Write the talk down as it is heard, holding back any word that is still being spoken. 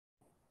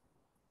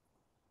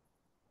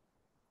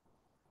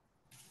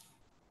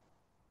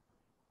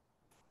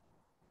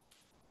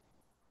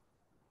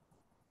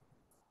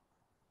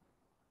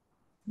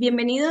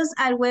Bienvenidos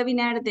al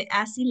webinar de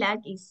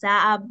ACI-LAC y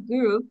SAAB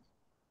Group,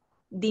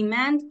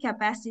 Demand,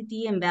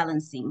 Capacity and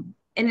Balancing.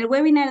 En el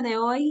webinar de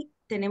hoy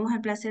tenemos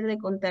el placer de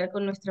contar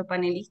con nuestro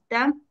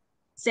panelista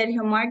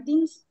Sergio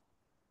Martins,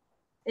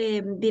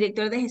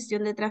 director de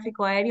gestión de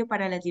tráfico aéreo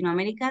para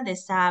Latinoamérica de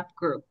SAAB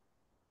Group.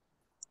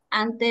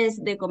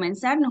 Antes de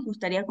comenzar, nos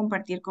gustaría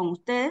compartir con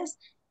ustedes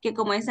que,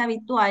 como es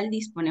habitual,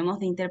 disponemos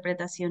de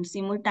interpretación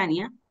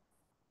simultánea.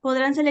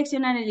 Podrán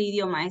seleccionar el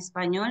idioma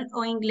español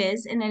o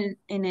inglés en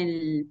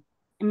el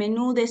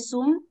menú de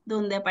Zoom,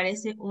 donde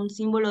aparece un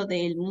símbolo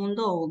del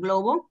mundo o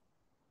globo.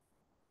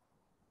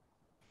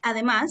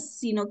 Además,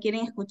 si no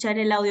quieren escuchar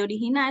el audio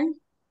original,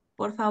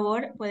 por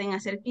favor, pueden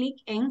hacer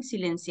clic en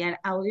silenciar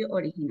audio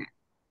original.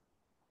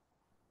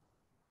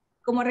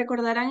 Como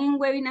recordarán en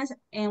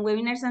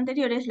webinars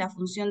anteriores, la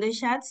función de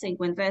chat se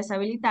encuentra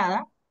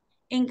deshabilitada.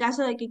 En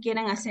caso de que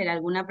quieran hacer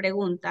alguna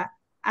pregunta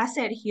a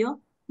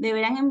Sergio,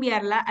 deberán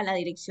enviarla a la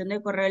dirección de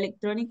correo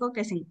electrónico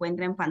que se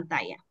encuentra en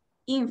pantalla,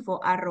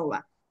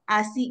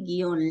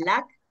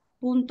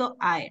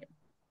 info@aci-lac.aero.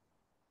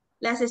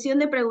 La sesión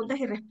de preguntas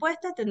y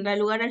respuestas tendrá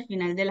lugar al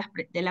final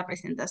de la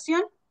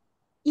presentación.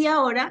 Y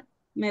ahora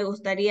me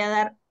gustaría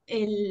dar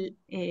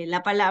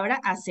la palabra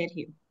a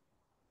Sergio.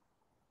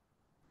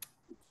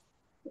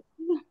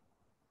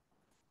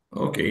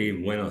 Ok,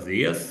 buenos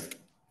días.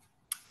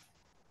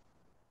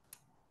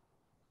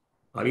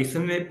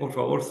 Avísenme, por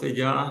favor, si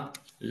ya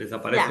les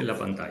aparece Ya, en la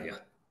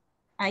pantalla.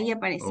 ahí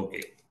aparece. Ok,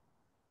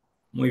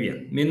 muy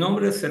bien. Mi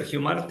nombre es Sergio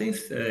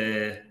Martins.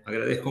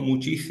 Agradezco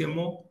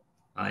muchísimo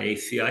a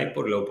ACI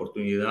por la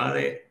oportunidad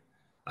de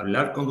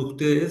hablar con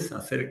ustedes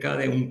acerca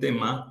de un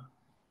tema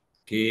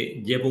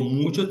que llevo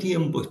mucho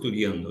tiempo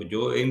estudiando.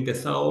 Yo he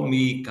empezado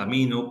mi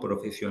camino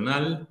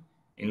profesional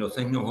en los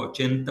años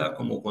 80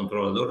 como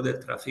controlador de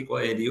tráfico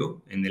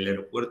aéreo en el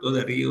aeropuerto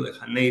de Río de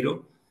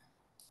Janeiro.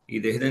 Y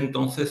desde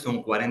entonces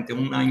son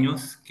 41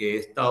 años que he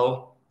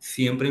estado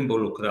siempre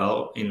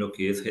involucrado en lo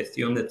que es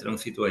gestión de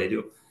tránsito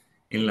aéreo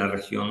en la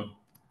región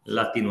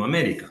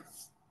Latinoamérica.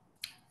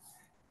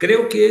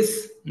 Creo que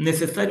es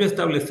necesario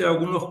establecer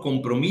algunos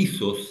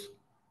compromisos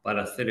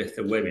para hacer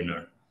este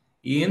webinar.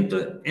 Y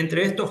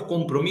entre estos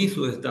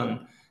compromisos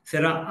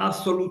será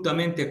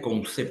absolutamente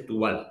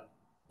conceptual.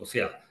 O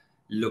sea,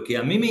 lo que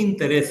a mí me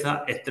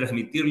interesa es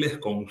transmitirles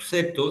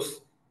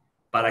conceptos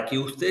para que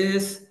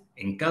ustedes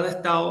en cada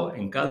estado,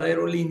 en cada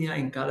aerolínea,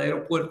 en cada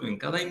aeropuerto, en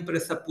cada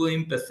empresa puedan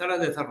empezar a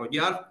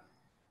desarrollar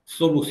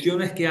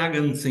soluciones que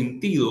hagan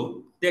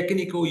sentido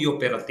técnico y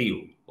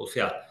operativo. O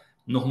sea,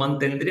 nos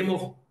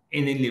mantendremos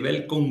en el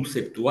nivel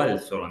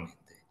conceptual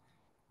solamente,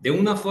 de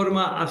una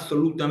forma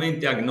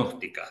absolutamente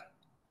agnóstica.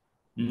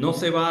 No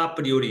se va a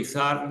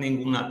priorizar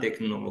ninguna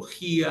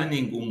tecnología,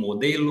 ningún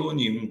modelo,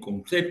 ningún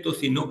concepto,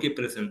 sino que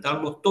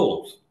presentarlos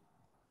todos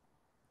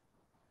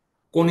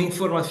con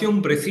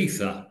información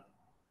precisa.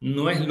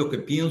 No es lo que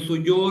pienso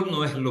yo,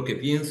 no es lo que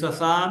piensa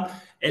Saab,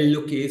 es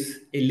lo que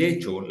es el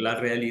hecho, la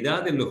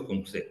realidad de los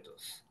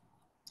conceptos.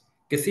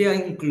 Que sea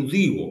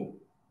inclusivo,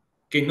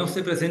 que no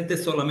se presente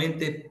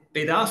solamente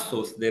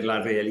pedazos de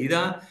la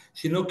realidad,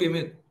 sino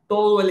que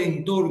todo el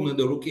entorno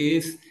de lo que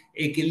es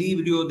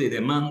equilibrio de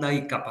demanda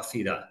y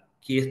capacidad,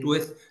 que esto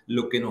es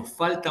lo que nos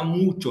falta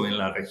mucho en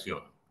la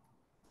región.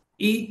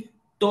 Y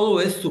todo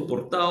es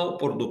soportado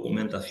por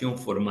documentación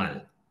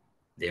formal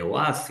de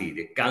OASI,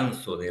 de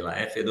CANSO, de la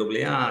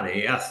FAA,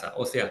 de EASA.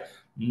 O sea,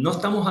 no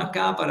estamos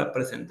acá para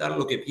presentar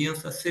lo que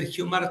piensa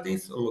Sergio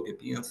Martins o lo que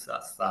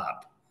piensa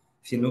Saab,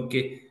 sino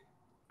que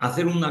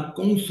hacer una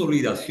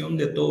consolidación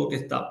de todo que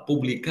está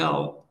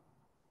publicado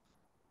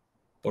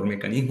por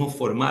mecanismos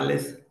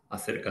formales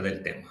acerca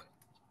del tema.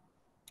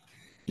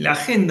 La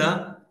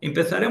agenda,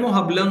 empezaremos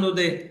hablando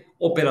de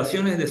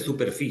operaciones de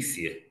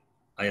superficie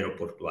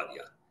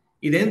aeroportuaria.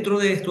 Y dentro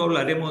de esto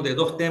hablaremos de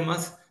dos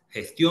temas: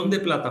 gestión de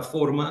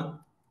plataforma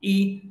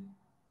y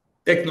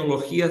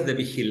tecnologías de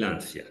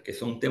vigilancia, que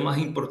son temas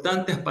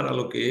importantes para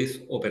lo que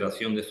es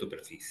operación de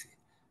superficie.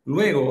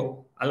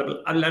 Luego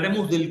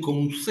hablaremos del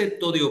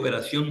concepto de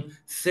operación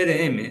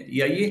CDM, y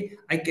ahí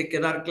hay que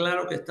quedar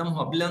claro que estamos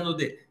hablando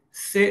de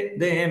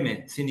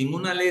CDM, sin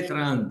ninguna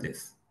letra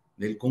antes,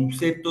 del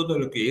concepto de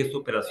lo que es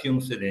operación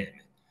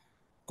CDM.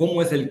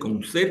 ¿Cómo es el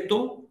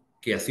concepto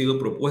que ha sido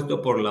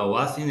propuesto por la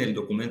OASI en el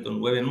documento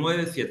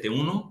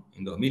 9971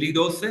 en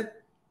 2012?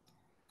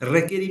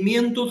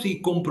 Requerimientos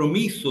y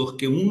compromisos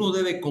que uno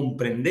debe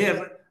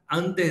comprender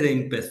antes de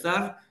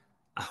empezar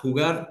a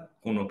jugar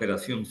con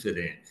operación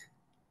CDM.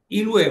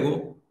 Y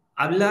luego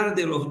hablar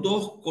de los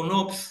dos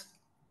CONOPS,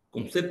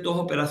 conceptos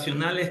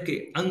operacionales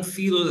que han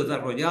sido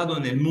desarrollados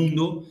en el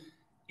mundo: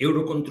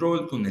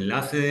 Eurocontrol con el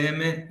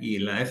ACDM y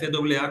la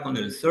FAA con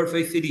el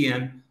Surface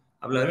CDM.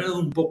 Hablaremos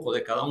un poco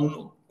de cada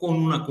uno con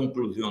una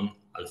conclusión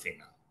al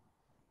final.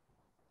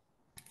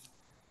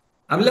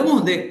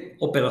 Hablamos de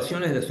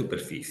operaciones de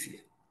superficie.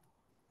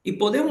 Y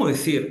podemos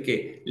decir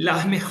que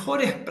las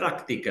mejores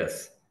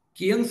prácticas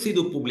que han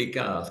sido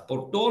publicadas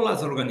por todas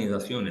las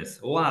organizaciones,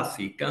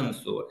 OASI,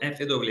 CANSO,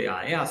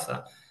 FAA,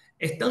 EASA,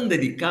 están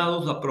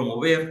dedicados a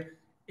promover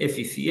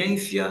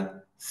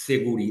eficiencia,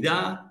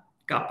 seguridad,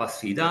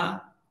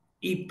 capacidad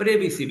y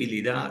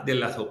previsibilidad de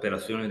las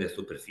operaciones de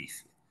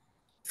superficie.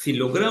 Si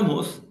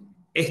logramos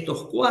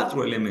estos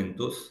 4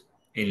 elementos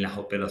en las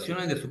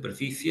operaciones de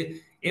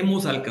superficie,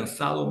 hemos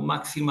alcanzado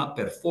máxima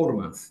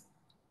performance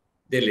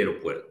del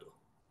aeropuerto.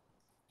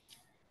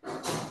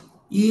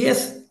 Y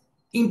es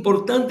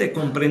importante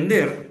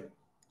comprender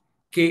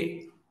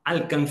que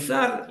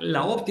alcanzar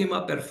la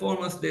óptima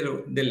performance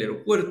del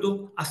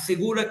aeropuerto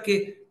asegura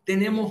que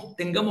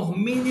tengamos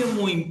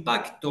mínimo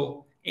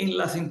impacto en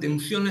las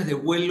intenciones de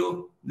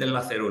vuelo de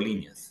las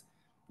aerolíneas.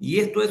 Y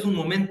esto es un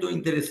momento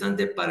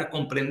interesante para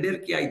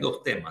comprender que hay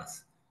dos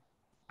temas.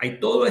 Hay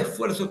todo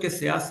esfuerzo que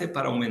se hace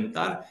para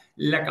aumentar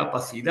la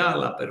capacidad,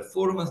 la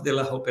performance de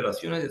las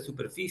operaciones de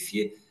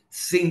superficie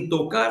sin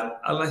tocar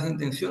a las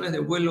intenciones de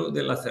vuelo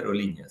de las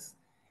aerolíneas.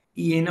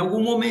 Y en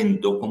algún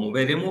momento, como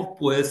veremos,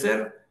 puede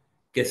ser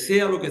que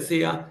sea lo que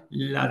sea,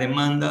 la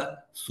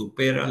demanda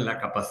supera la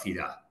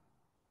capacidad.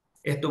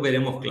 Esto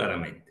veremos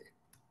claramente.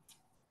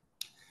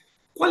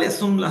 ¿Cuáles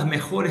son las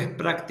mejores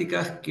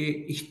prácticas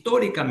que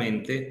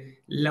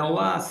históricamente la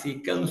OASI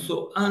y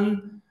CANSO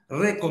han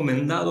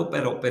recomendado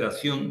para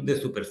operación de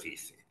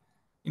superficie?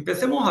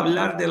 Empecemos a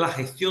hablar de la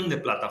gestión de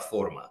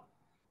plataforma.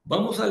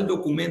 Vamos al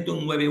documento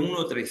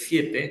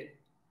 9137,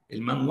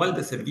 el Manual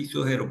de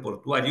Servicios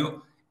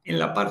Aeroportuarios, en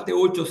la parte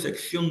 8,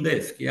 sección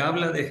D, que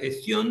habla de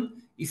gestión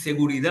y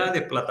seguridad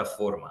de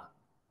plataforma.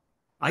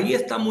 Ahí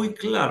está muy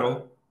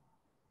claro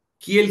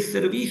que el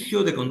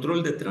servicio de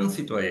control de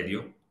tránsito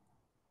aéreo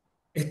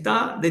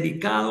está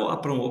dedicado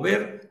a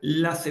promover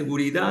la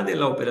seguridad de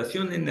la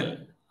operación en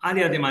el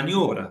área de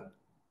maniobra,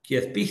 que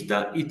es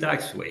pista y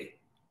taxiway,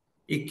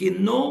 y que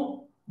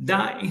no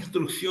da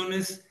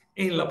instrucciones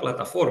en la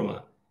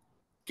plataforma,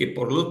 que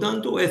por lo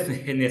tanto es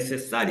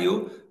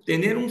necesario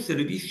tener un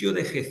servicio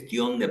de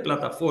gestión de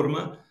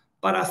plataforma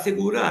para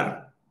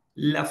asegurar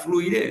la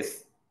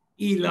fluidez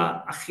y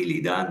la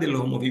agilidad de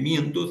los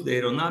movimientos de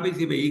aeronaves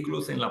y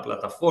vehículos en la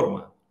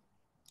plataforma.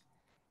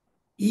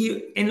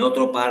 Y en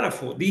otro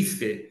párrafo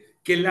dice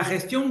que la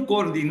gestión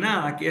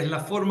coordinada, que es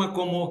la forma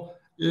como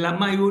la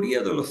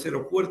mayoría de los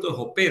aeropuertos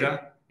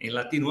opera en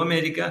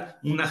Latinoamérica,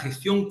 una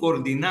gestión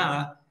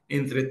coordinada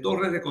entre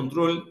torres de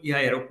control y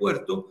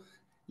aeropuerto,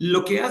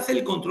 lo que hace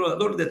el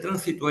controlador de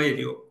tránsito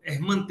aéreo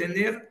es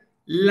mantener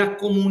la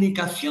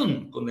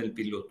comunicación con el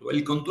piloto,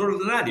 el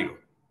control radio,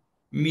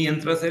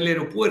 mientras el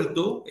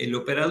aeropuerto, el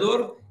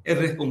operador, es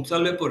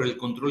responsable por el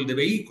control de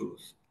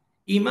vehículos.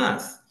 Y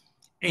más,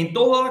 en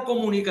toda la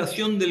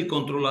comunicación del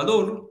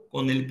controlador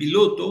con el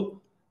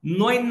piloto,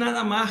 no hay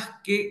nada más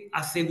que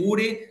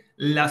asegure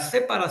la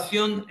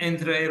separación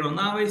entre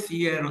aeronaves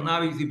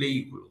y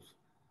vehículos.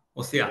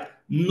 O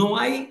sea, no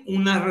hay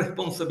una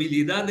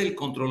responsabilidad del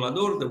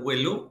controlador de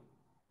vuelo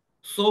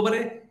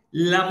sobre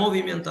la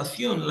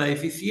movimentación, la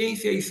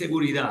eficiencia y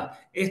seguridad.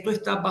 Esto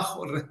está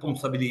bajo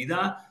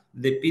responsabilidad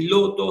de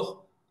pilotos,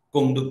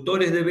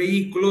 conductores de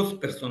vehículos,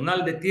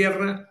 personal de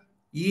tierra,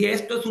 y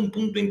esto es un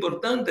punto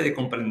importante de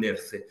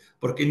comprenderse,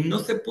 porque no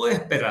se puede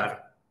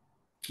esperar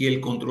que el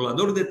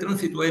controlador de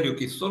tránsito aéreo,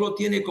 que solo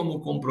tiene como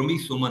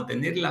compromiso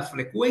mantener la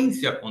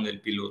frecuencia con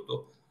el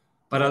piloto,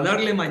 para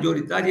darle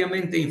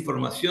mayoritariamente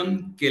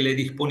información que le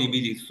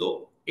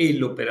disponibilizó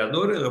el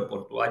operador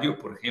aeroportuario,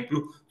 por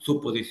ejemplo,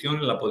 su posición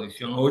en la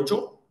posición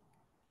 8,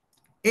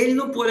 él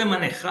no puede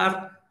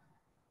manejar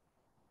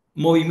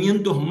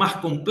movimientos más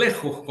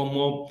complejos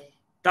como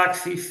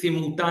taxis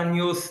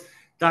simultáneos,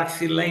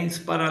 taxi lanes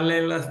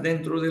paralelas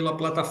dentro de la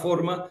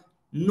plataforma.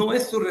 No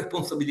es su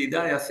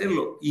responsabilidad de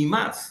hacerlo. Y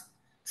más,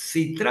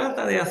 si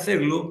trata de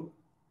hacerlo,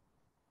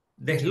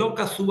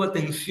 desloca su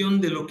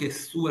atención de lo que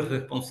es su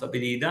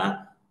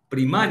responsabilidad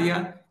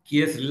primaria,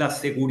 que es la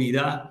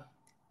seguridad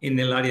en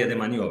el área de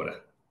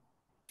maniobra.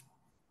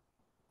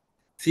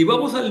 Si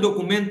vamos al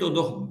documento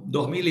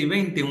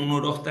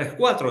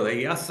 2020-1234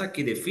 de IASA,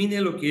 que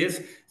define lo que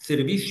es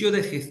servicio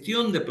de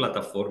gestión de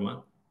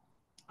plataforma,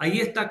 ahí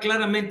está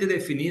claramente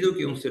definido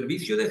que un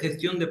servicio de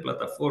gestión de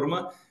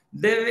plataforma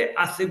debe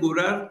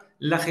asegurar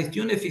la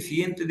gestión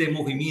eficiente de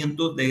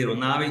movimientos de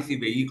aeronaves y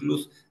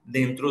vehículos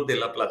dentro de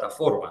la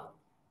plataforma.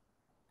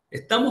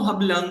 Estamos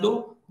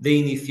hablando de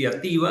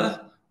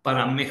iniciativas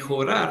para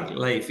mejorar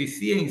la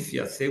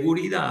eficiencia,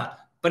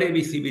 seguridad,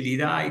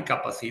 previsibilidad y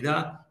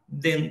capacidad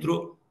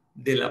dentro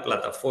de la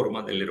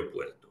plataforma del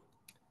aeropuerto.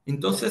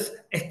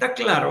 Entonces, está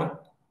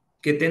claro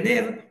que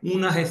tener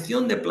una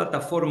gestión de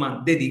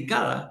plataforma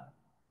dedicada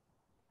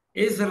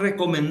es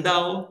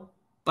recomendado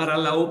para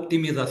la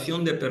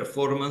optimización de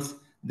performance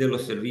de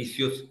los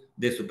servicios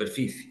de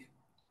superficie.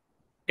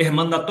 ¿Es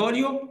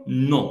mandatorio?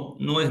 No,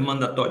 no es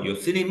mandatorio.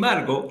 Sin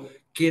embargo,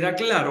 queda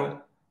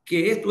claro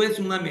que esto es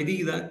una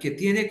medida que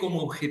tiene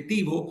como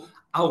objetivo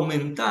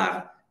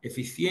aumentar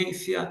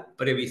eficiencia,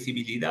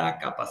 previsibilidad,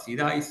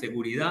 capacidad y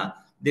seguridad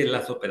de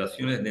las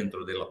operaciones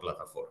dentro de la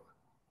plataforma.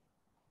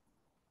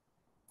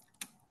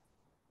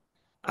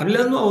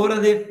 Hablando ahora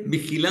de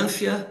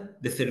vigilancia,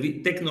 de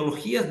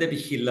tecnologías de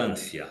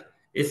vigilancia,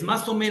 es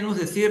más o menos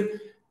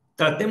decir,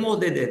 tratemos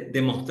de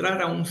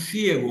demostrar a un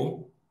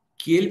ciego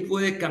que él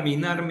puede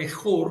caminar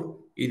mejor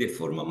y de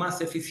forma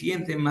más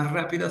eficiente, más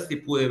rápida se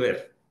puede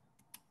ver.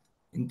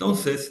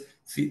 Entonces,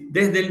 si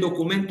desde el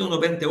documento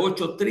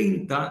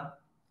 9830,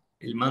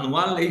 el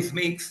manual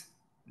ACE-Mix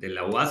de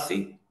la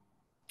OASI,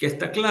 que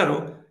está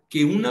claro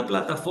que una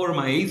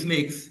plataforma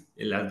ACE-Mix,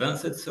 el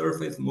Advanced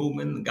Surface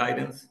Movement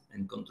Guidance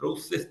and Control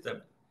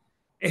System,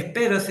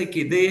 espérase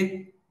que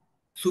dé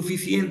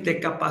suficiente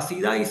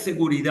capacidad y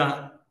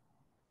seguridad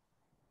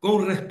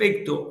con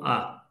respecto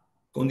a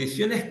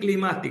condiciones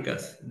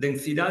climáticas,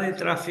 densidad de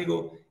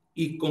tráfico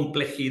y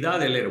complejidad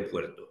del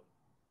aeropuerto,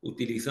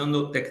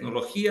 utilizando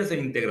tecnologías de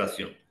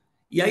integración.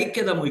 Y ahí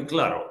queda muy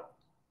claro,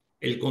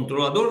 el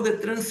controlador de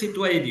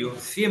tránsito aéreo,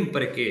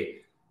 siempre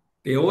que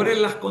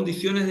peoren las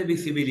condiciones de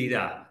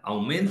visibilidad,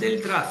 aumente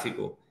el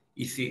tráfico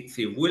y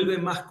si vuelve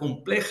más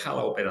compleja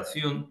la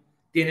operación,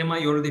 tiene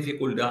mayor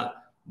dificultad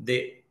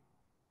de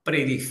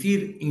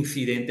predecir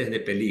incidentes de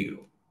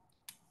peligro.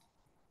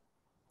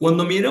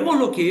 Cuando miramos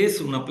lo que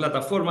es una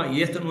plataforma,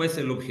 y esto no es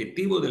el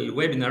objetivo del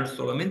webinar,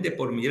 solamente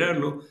por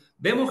mirarlo,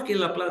 vemos que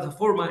la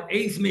plataforma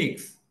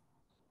ACE-Mix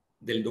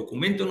del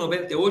documento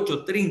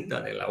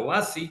 9830 de la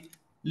OASI,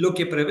 lo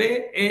que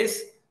prevé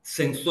es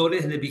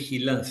sensores de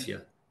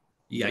vigilancia.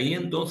 Y ahí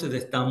entonces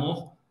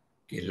estamos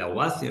que la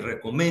OASI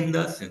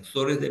recomienda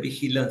sensores de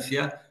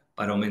vigilancia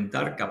para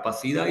aumentar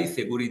capacidad y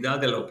seguridad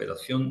de la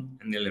operación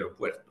en el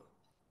aeropuerto.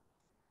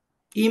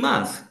 Y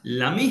más,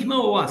 la misma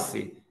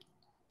OASI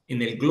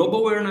en el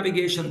Global Air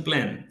Navigation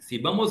Plan, si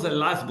vamos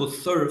al ASBO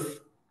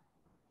SURF,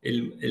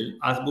 el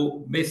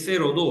ASBO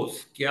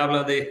B02, que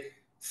habla de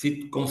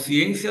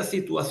conciencia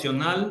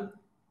situacional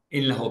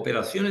en las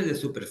operaciones de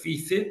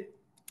superficie,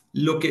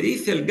 lo que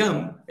dice el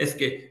GAM es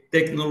que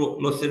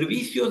los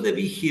servicios de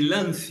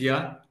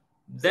vigilancia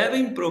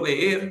deben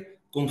proveer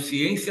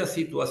conciencia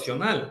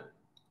situacional,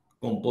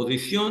 con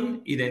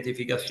posición,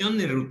 identificación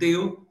y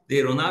ruteo de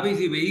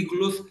aeronaves y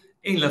vehículos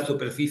en la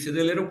superficie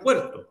del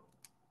aeropuerto.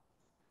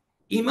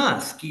 Y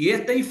más, que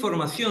esta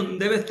información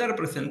debe estar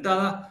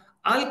presentada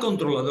al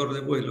controlador de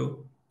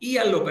vuelo y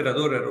al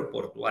operador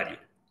aeroportuario.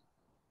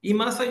 Y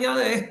más allá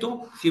de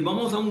esto, si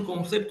vamos a un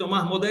concepto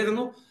más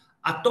moderno,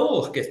 a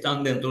todos que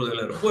están dentro del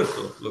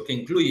aeropuerto, lo que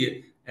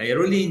incluye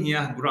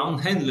aerolíneas,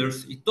 ground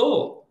handlers y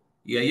todo.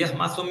 Y ahí es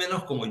más o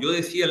menos, como yo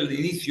decía al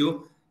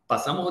inicio,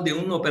 pasamos de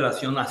una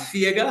operación a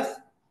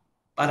ciegas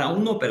para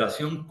una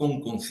operación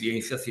con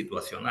conciencia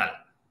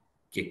situacional,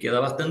 que queda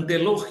bastante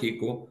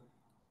lógico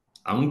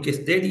aunque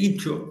esté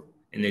dicho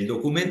en el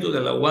documento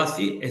de la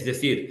OASI, es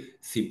decir,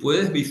 si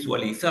puedes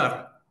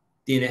visualizar,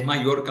 tienes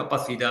mayor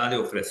capacidad de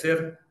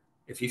ofrecer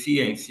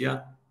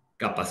eficiencia,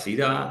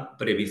 capacidad,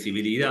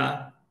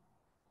 previsibilidad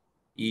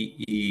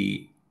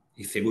y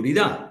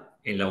seguridad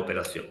en la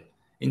operación.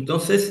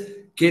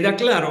 Entonces, queda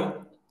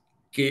claro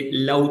que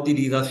la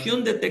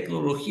utilización de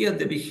tecnologías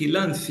de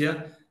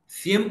vigilancia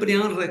siempre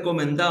han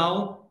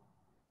recomendado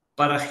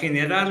para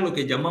generar lo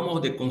que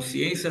llamamos de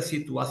conciencia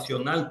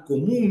situacional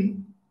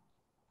común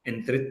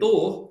entre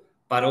todos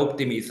para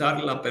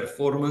optimizar la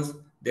performance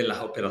de las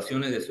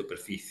operaciones de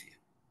superficie.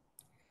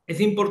 Es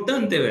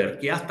importante ver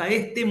que hasta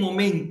este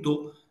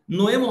momento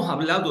no hemos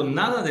hablado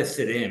nada de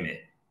CRM,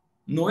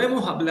 no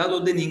hemos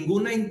hablado de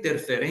ninguna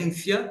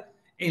interferencia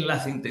en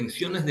las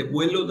intenciones de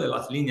vuelo de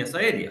las líneas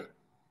aéreas.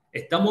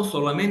 Estamos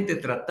solamente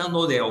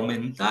tratando de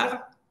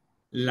aumentar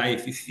la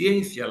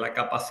eficiencia, la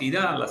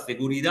capacidad, la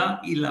seguridad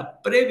y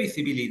la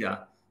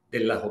previsibilidad de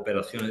las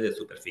operaciones de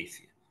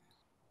superficie.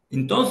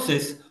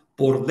 Entonces,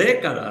 por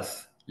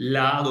décadas,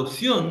 la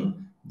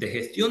adopción de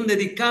gestión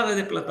dedicada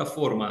de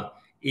plataforma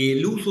y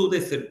el uso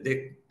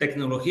de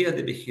tecnologías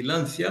de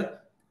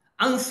vigilancia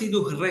han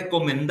sido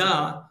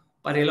recomendadas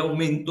para el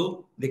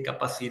aumento de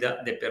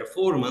capacidad de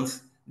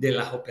performance de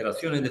las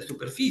operaciones de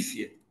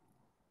superficie.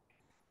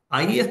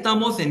 Ahí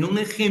estamos en un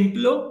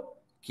ejemplo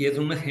que es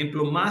un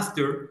ejemplo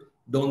máster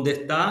donde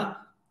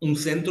está un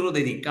centro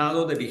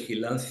dedicado de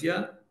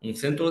vigilancia, un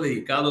centro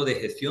dedicado de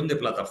gestión de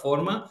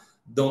plataforma,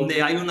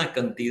 donde hay una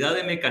cantidad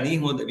de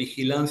mecanismos de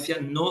vigilancia,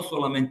 no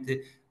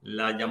solamente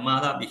la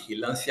llamada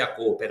vigilancia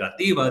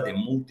cooperativa de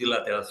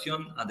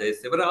multilateralización a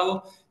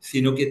deshebrado,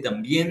 sino que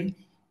también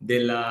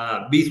de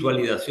la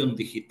visualización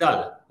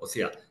digital. O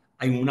sea,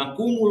 hay un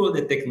acúmulo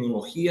de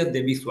tecnologías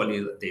de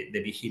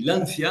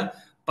vigilancia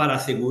para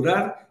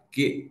asegurar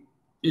que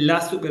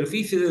la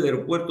superficie del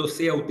aeropuerto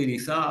sea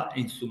utilizada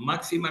en su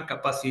máxima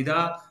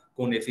capacidad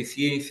con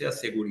eficiencia,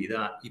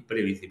 seguridad y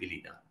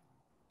previsibilidad.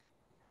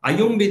 Hay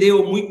un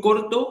video muy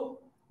corto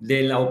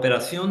de la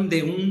operación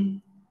de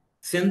un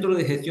centro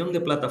de gestión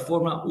de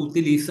plataforma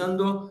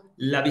utilizando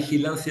la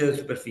vigilancia de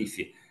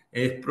superficie.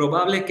 Es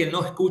probable que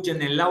no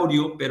escuchen el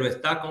audio, pero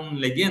está con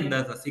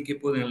leyendas, así que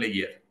pueden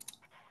leer.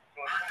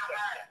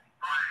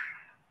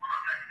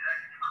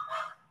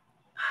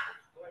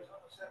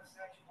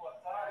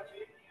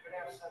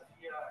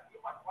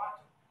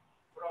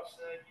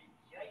 Prossegue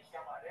Yankee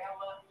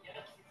amarela,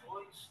 Yankee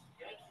 2,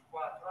 Yankee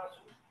 4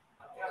 azul,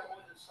 até a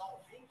posição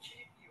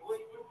 2828.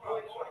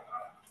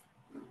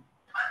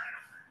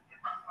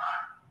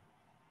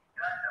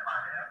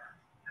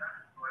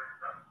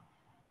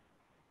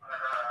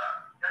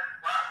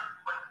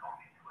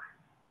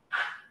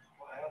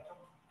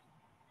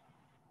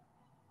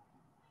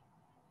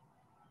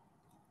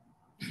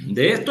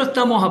 De esto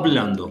estamos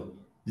hablando,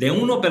 de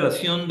una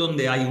operación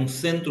donde hay un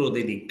centro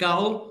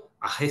dedicado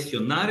a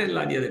gestionar el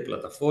área de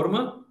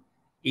plataforma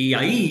y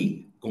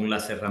ahí, con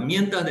las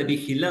herramientas de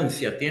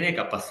vigilancia, tiene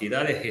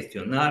capacidad de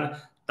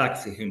gestionar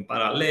taxis en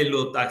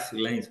paralelo, taxi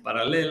lanes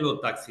paralelo,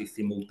 taxis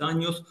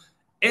simultáneos.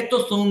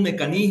 Estos son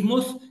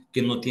mecanismos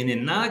que no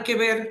tienen nada que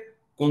ver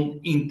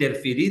con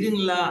interferir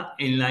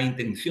en la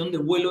intención de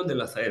vuelo de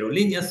las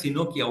aerolíneas,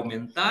 sino que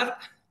aumentar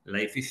la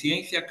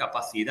eficiencia,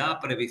 capacidad,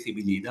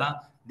 previsibilidad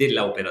de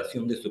la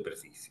operación de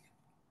superficie.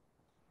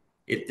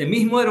 Este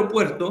mismo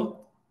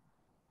aeropuerto,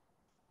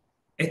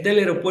 este es el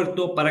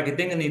aeropuerto, para que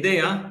tengan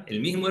idea,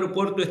 el mismo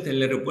aeropuerto, este es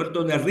el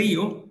aeropuerto de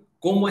Río,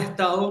 cómo ha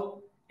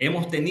estado,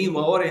 hemos tenido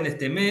ahora en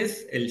este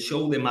mes el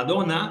show de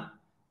Madonna,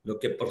 lo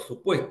que por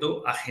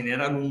supuesto ha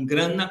generado un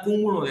gran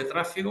acúmulo de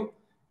tráfico.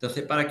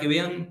 Entonces, para que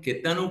vean qué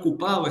tan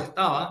ocupado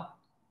estaba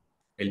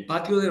el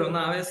patio de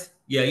aeronaves,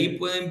 y ahí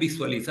pueden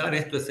visualizar,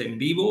 esto es en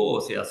vivo,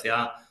 o sea,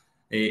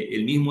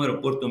 el mismo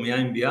aeropuerto me ha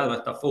enviado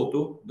esta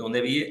foto donde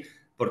vi,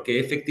 porque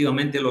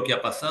efectivamente lo que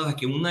ha pasado es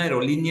que una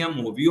aerolínea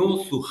movió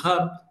su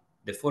hub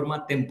de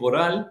forma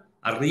temporal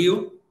a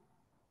Río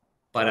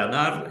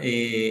para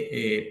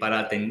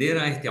atender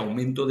a este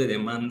aumento de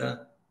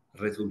demanda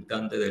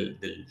resultante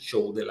del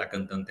show de la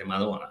cantante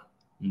Madonna.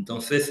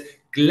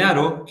 Entonces,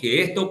 claro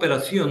que esta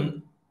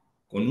operación,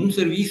 con un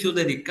servicio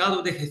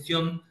dedicado de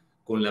gestión,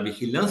 con la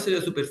vigilancia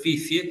de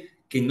superficie,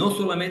 que no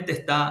solamente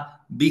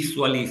está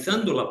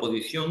visualizando la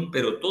posición,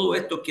 pero todo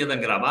esto queda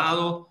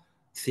grabado,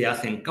 se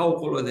hacen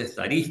cálculos de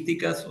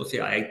estadísticas, o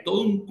sea, hay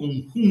todo un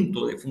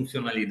conjunto de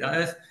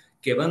funcionalidades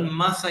que van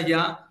más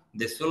allá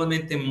de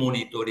solamente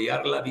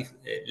monitorear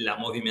la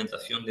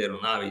movimentación de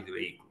aeronaves y de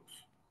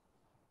vehículos.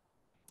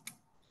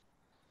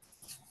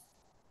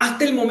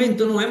 Hasta el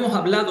momento no hemos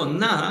hablado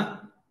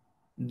nada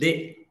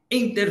de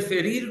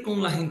interferir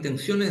con las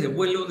intenciones de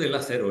vuelo de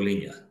las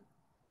aerolíneas.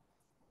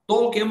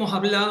 Todo lo que hemos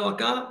hablado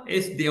acá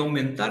es de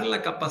aumentar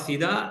la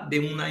capacidad de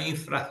una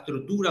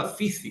infraestructura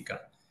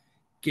física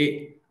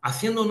que,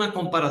 haciendo una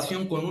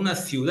comparación con una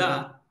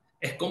ciudad,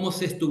 es como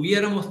si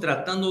estuviéramos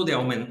tratando de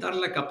aumentar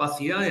la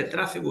capacidad de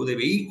tráfico de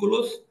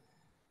vehículos,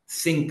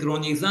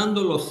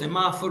 sincronizando los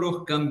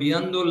semáforos,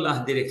 cambiando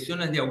las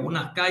direcciones de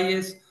algunas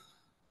calles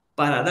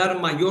para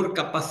dar mayor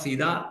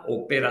capacidad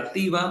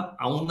operativa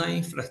a una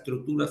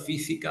infraestructura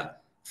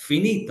física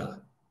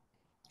finita.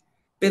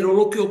 Pero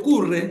lo que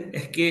ocurre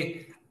es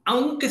que,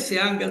 aunque se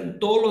hagan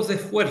todos los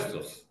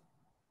esfuerzos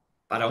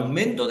para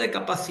aumento de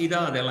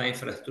capacidad de la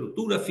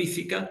infraestructura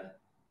física,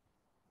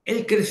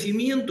 el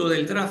crecimiento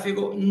del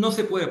tráfico no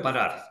se puede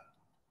parar.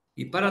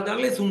 Y para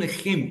darles un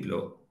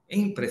ejemplo, es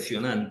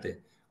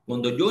impresionante.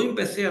 Cuando yo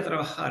empecé a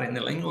trabajar en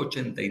el año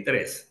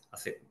 83,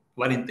 hace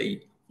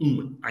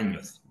 41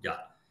 años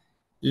ya,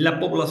 la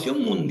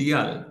población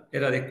mundial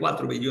era de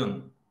 4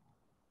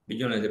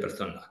 billones de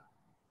personas.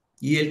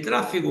 Y el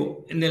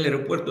tráfico en el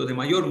aeropuerto de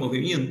mayor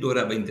movimiento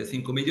era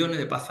 25 millones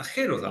de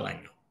pasajeros al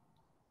año.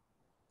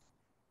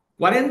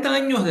 40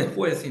 años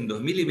después, en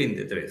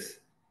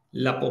 2023,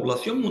 la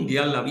población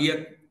mundial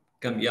había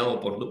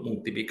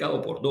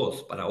multiplicado por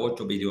 2 para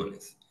 8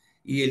 billones.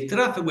 Y el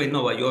tráfico en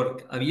Nueva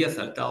York había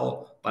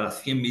saltado para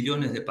 100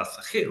 millones de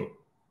pasajeros,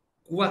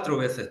 4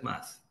 veces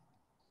más.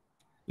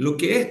 Lo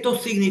que esto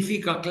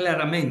significa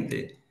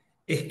claramente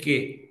es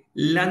que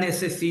la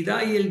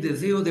necesidad y el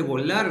deseo de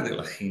volar de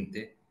la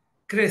gente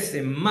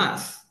crecen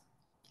más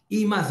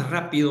y más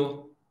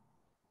rápido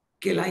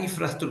que la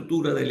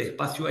infraestructura del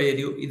espacio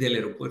aéreo y del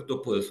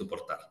aeropuerto puede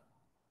soportar.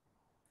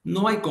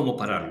 No hay cómo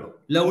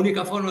pararlo. La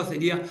única forma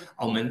sería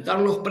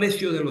aumentar los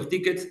precios de los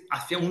tickets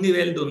hacia un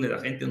nivel donde la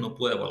gente no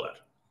pueda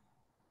volar.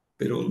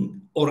 Pero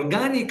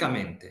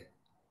orgánicamente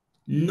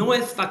no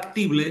es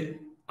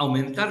factible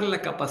aumentar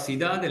la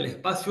capacidad del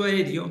espacio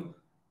aéreo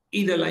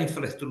y de la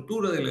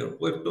infraestructura del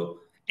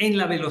aeropuerto en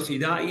la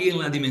velocidad y en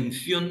la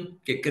dimensión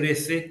que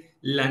crece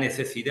la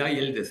necesidad y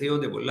el deseo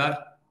de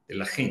volar de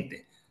la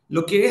gente.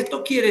 Lo que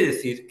esto quiere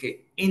decir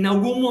que en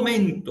algún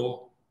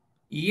momento,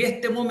 y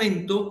este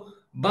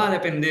momento va a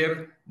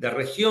depender de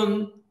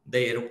región,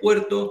 de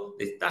aeropuerto,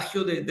 de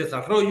estadio de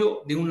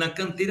desarrollo, de una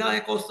cantidad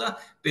de cosas,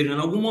 pero en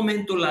algún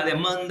momento la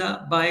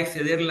demanda va a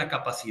exceder la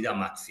capacidad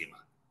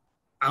máxima.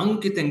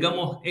 Aunque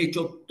tengamos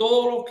hecho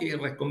todo lo que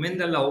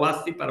recomienda la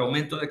OASI para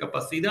aumento de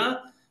capacidad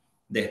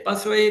de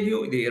espacio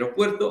aéreo y de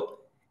aeropuerto,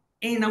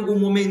 en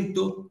algún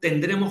momento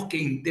tendremos que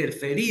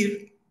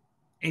interferir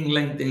en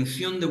la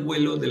intención de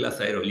vuelo de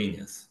las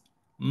aerolíneas.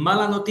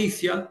 Mala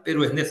noticia,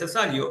 pero es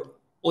necesario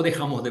o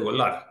dejamos de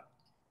volar.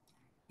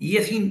 Y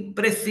es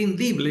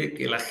imprescindible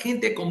que la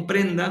gente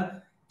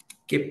comprenda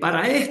que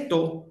para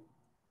esto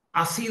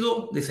ha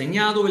sido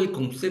diseñado el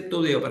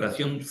concepto de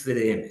operación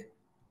CDM.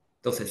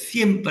 Entonces,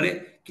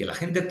 siempre que la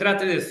gente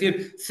trate de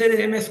decir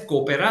CDM es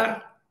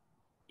cooperar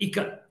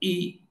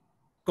y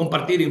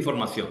compartir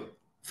información.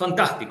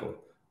 Fantástico.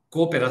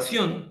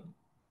 Cooperación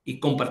y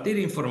compartir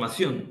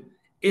información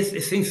es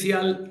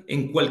esencial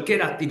en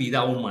cualquier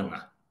actividad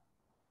humana.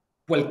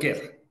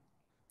 Cualquier.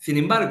 Sin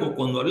embargo,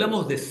 cuando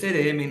hablamos de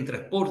CDM en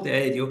transporte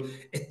aéreo,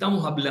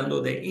 estamos hablando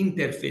de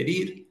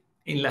interferir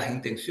en las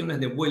intenciones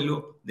de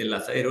vuelo de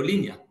las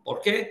aerolíneas.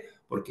 ¿Por qué?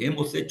 Porque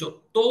hemos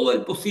hecho todo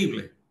el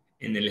posible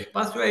en el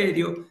espacio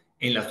aéreo,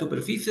 en la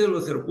superficie de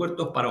los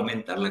aeropuertos para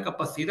aumentar la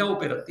capacidad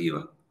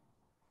operativa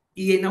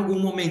y en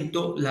algún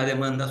momento la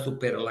demanda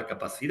supera la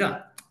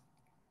capacidad.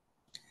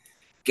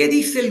 ¿Qué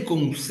dice el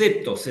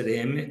concepto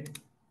CDM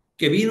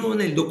que vino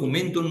en el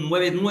documento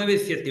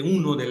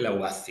 9971 de la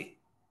OASI?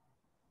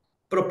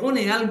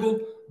 Propone algo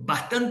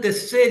bastante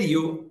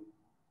serio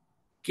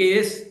que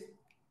es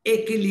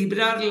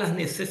equilibrar las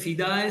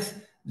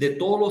necesidades de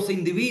todos los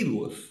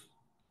individuos.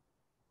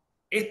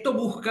 Esto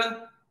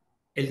busca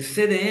el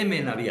CDM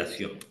en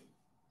aviación.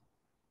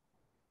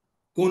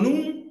 Con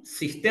un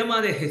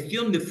sistema de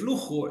gestión de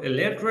flujo, el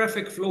Air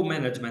Traffic Flow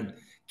Management,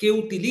 que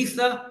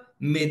utiliza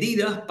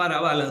medidas para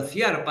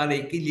balancear, para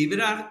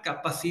equilibrar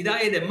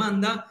capacidad y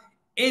demanda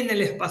en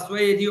el espacio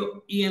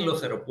aéreo y en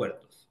los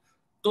aeropuertos.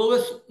 Todo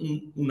es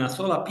una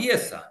sola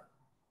pieza.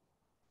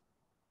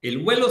 El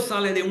vuelo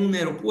sale de un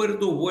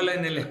aeropuerto, vuela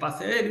en el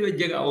espacio aéreo y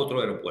llega a otro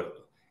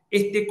aeropuerto.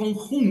 Este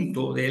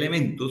conjunto de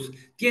elementos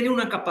tiene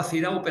una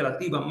capacidad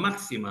operativa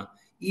máxima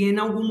y en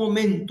algún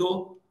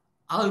momento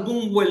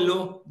algún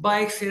vuelo va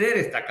a exceder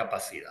esta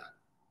capacidad.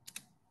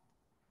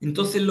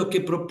 Entonces lo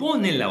que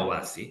propone la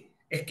OASI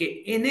es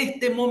que en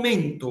este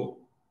momento,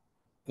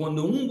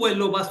 cuando un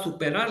vuelo va a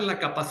superar la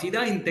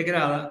capacidad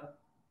integrada,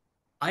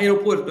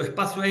 aeropuerto,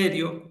 espacio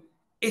aéreo,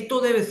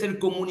 esto debe ser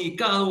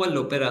comunicado al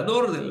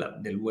operador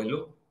del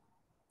vuelo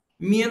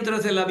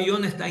mientras el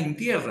avión está en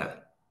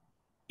tierra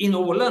y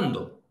no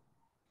volando.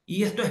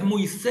 Y esto es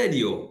muy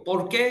serio.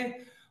 ¿Por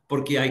qué?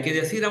 Porque hay que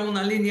decir a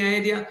una línea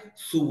aérea,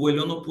 su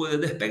vuelo no puede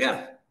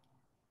despegar.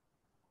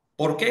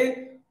 ¿Por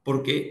qué?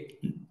 Porque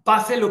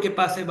pase lo que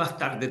pase, va a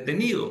estar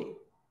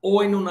detenido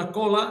o en una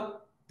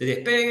cola de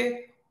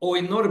despegue o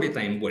en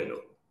órbita en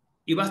vuelo.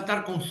 Y va a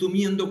estar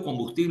consumiendo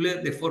combustible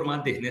de forma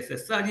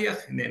desnecesaria,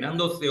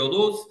 generando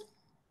CO2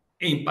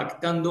 e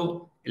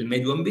impactando el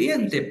medio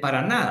ambiente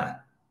para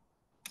nada.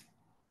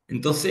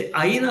 Entonces,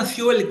 ahí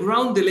nació el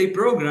Ground Delay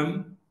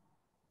Program,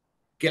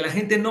 que la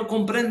gente no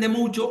comprende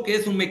mucho, que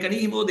es un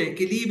mecanismo de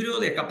equilibrio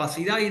de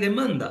capacidad y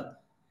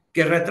demanda.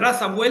 ¿Que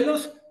retrasa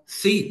vuelos?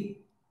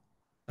 Sí,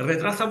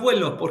 retrasa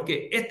vuelos,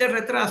 porque este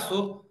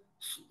retraso,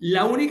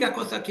 la única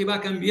cosa que va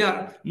a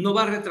cambiar, no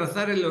va a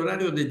retrasar el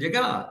horario de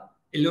llegada.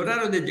 El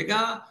horario de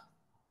llegada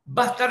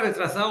va a estar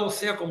retrasado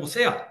sea como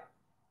sea,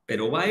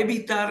 pero va a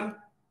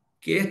evitar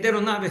que esta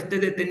aeronave esté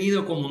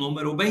detenido como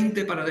número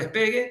 20 para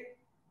despegue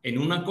en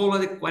una cola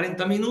de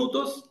 40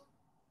 minutos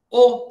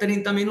o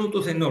 30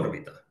 minutos en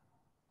órbita.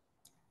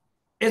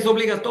 ¿Es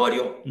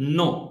obligatorio?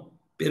 No,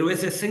 pero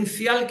es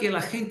esencial que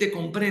la gente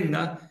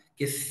comprenda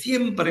que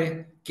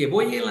siempre que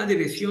voy en la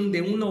dirección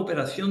de una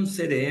operación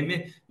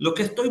CDM, lo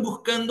que estoy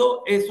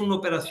buscando es una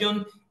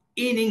operación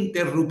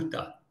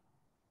ininterrupta,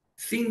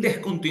 sin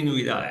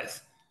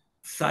descontinuidades.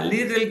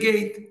 Salir del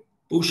gate,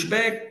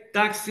 pushback,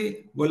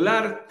 taxi,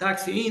 volar,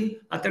 taxi in,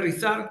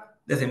 aterrizar,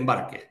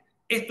 desembarque.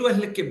 Esto es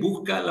lo que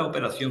busca la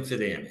operación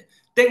CDM.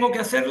 ¿Tengo que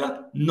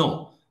hacerla?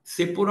 No.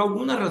 Si por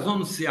alguna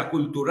razón, sea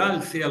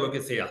cultural, sea lo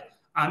que sea,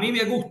 a mí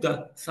me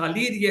gusta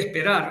salir y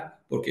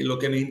esperar, porque lo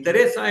que me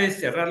interesa es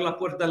cerrar la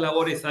puerta a la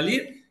hora y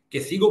salir,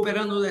 que sigo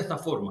operando de esta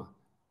forma.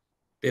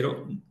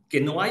 Pero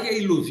que no haya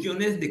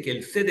ilusiones de que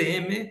el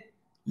CDM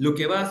lo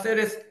que va a hacer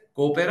es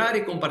cooperar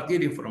y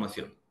compartir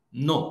información.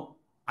 No,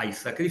 hay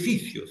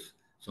sacrificios.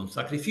 Son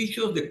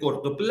sacrificios de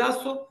corto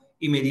plazo,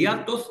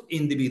 inmediatos,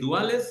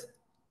 individuales,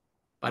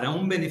 para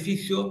un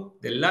beneficio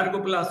de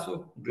largo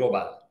plazo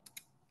global.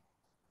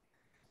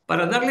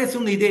 Para darles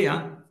una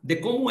idea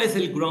de cómo es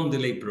el Ground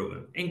Delay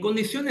Program, en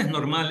condiciones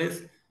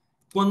normales,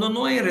 cuando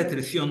no hay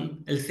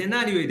restricción, el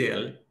escenario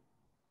ideal,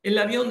 el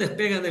avión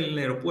despega del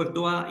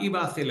aeropuerto A y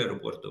va hacia el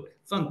aeropuerto B.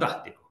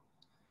 Fantástico.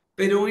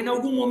 Pero en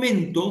algún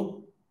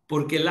momento,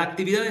 porque la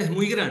actividad es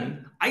muy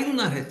grande, hay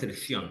una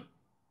restricción.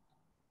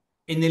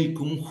 En el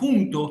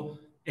conjunto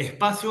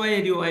espacio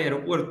aéreo,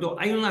 aeropuerto,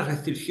 hay una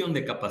restricción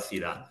de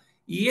capacidad.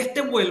 Y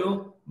este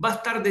vuelo va a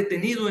estar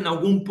detenido en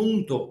algún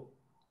punto,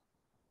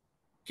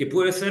 que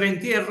puede ser en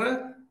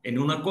tierra, en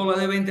una cola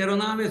de 20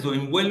 aeronaves o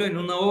en vuelo en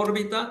una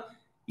órbita,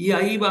 y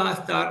ahí va a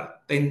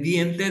estar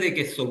pendiente de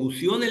que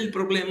solucione el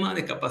problema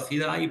de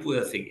capacidad y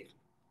pueda seguir.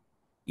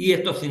 Y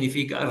esto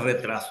significa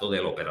retraso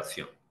de la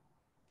operación.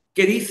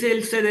 ¿Qué dice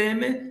el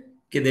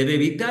CDM? Que debe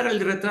evitar el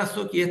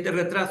retraso, que este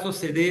retraso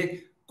se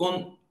dé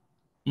con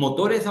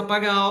motores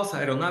apagados,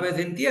 aeronaves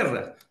en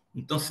tierra.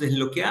 Entonces,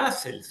 lo que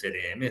hace el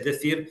CDM, es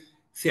decir,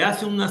 se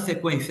hace una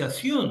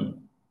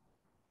secuenciación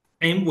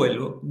en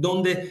vuelo,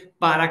 donde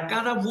para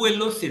cada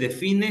vuelo se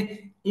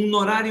define un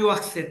horario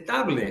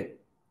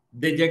aceptable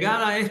de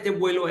llegar a este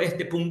vuelo, a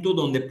este punto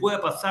donde pueda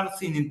pasar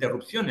sin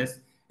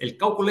interrupciones, el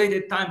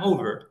Calculated Time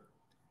Over.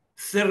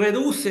 Se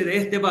reduce de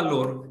este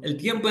valor el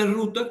tiempo en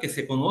ruta que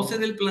se conoce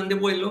del plan de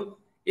vuelo,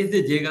 es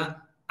de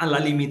llega a la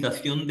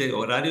limitación de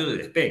horario de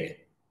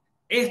despegue.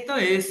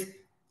 Esta es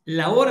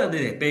la hora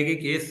de despegue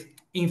que es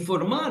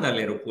informada al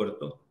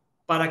aeropuerto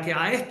para que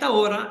a esta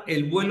hora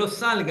el vuelo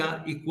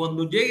salga y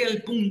cuando llegue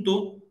al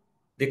punto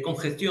de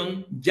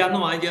congestión ya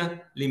no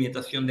haya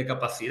limitación de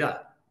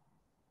capacidad.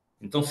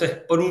 Entonces,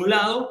 por un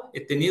lado,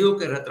 he tenido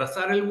que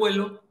retrasar el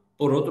vuelo,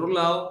 por otro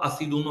lado, ha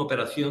sido una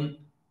operación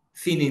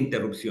sin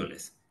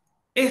interrupciones.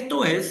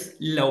 Esto es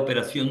la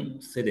operación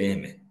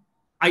CDM.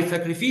 ¿Hay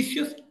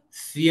sacrificios?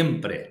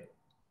 Siempre.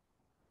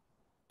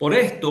 Por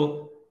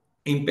esto,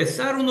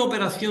 empezar una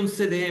operación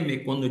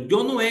CDM cuando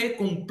yo no he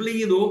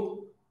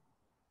cumplido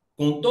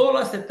con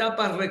todas las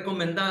etapas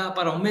recomendadas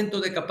para aumento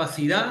de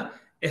capacidad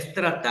es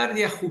tratar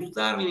de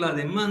ajustar la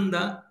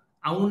demanda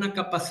a una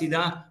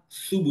capacidad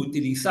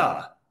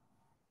subutilizada.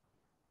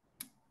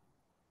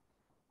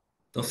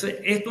 Entonces,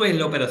 esto es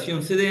la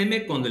operación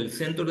CDM cuando el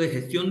centro de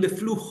gestión de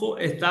flujo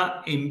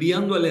está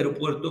enviando al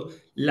aeropuerto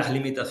las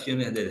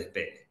limitaciones de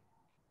despegue.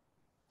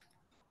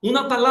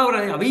 Una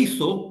palabra de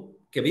aviso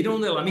que vieron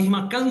de la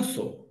misma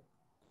canso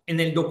en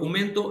el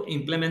documento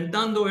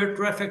Implementando Air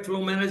Traffic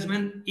Flow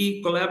Management y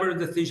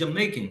Collaborative Decision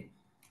Making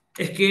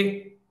es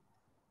que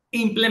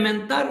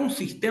implementar un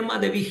sistema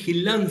de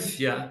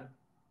vigilancia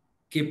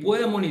que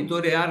pueda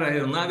monitorear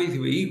aeronaves y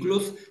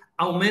vehículos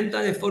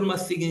aumenta de forma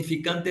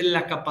significante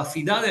la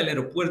capacidad del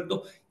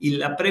aeropuerto y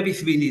la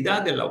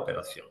previsibilidad de la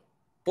operación.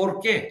 ¿Por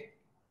qué?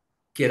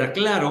 Queda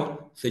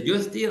claro, si yo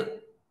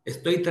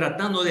estoy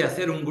tratando de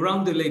hacer un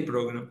ground delay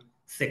program,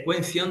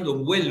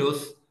 secuenciando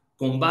vuelos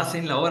con base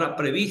en la hora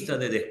prevista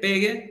de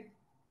despegue,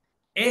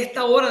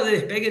 esta hora de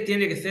despegue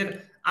tiene que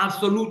ser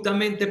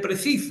absolutamente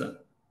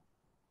precisa.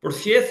 Por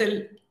si es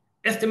el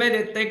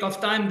estimated takeoff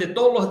time de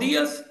todos los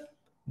días,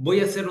 voy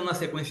a hacer una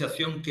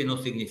secuenciación que no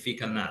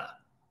significa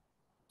nada.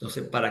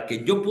 Entonces, para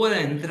que yo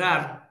pueda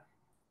entrar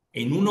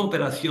en una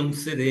operación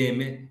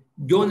CDM,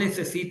 yo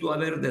necesito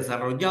haber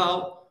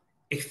desarrollado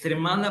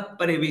extremada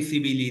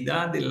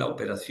previsibilidad de la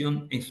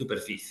operación en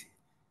superficie.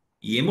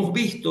 Y hemos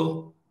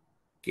visto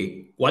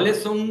que cuáles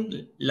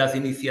son las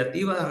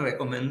iniciativas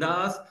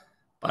recomendadas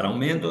para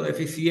aumento de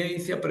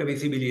eficiencia,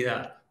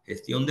 previsibilidad,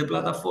 gestión de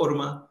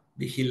plataforma,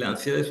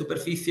 vigilancia de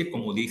superficie,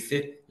 como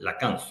dice la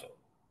CANSO.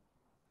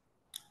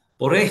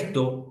 Por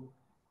esto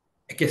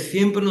es que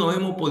siempre nos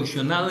hemos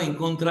posicionado en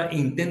contra de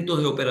intentos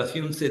de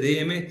operación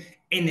CDM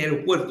en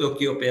aeropuertos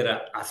que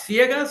opera a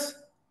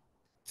ciegas,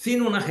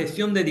 sin una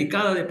gestión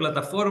dedicada de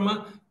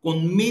plataforma,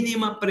 con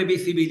mínima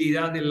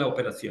previsibilidad en la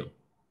operación.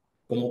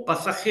 Como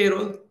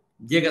pasajero,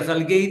 llegas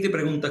al gate y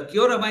preguntas, ¿qué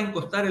hora va a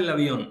encostar el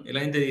avión? Y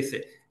la gente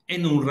dice,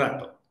 en un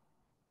rato.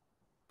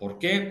 ¿Por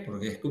qué?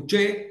 Porque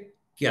escuché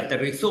que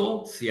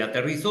aterrizó, si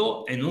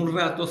aterrizó, en un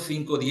rato,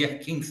 5,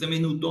 10, 15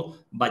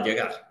 minutos, va a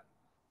llegar.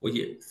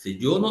 Oye, si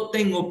yo no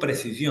tengo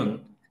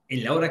precisión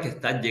en la hora que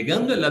está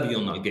llegando el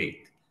avión al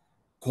gate,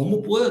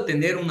 ¿cómo puedo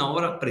tener una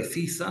hora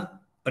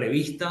precisa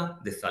prevista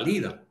de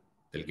salida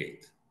del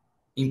gate?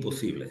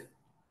 Imposible.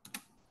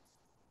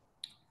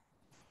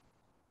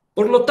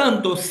 Por lo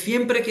tanto,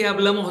 siempre que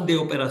hablamos de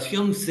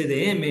operación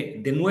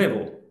CDM, de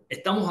nuevo,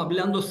 estamos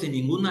hablando sin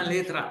ninguna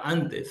letra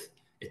antes.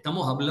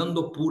 Estamos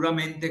hablando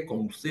puramente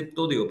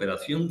concepto de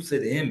operación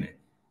CDM.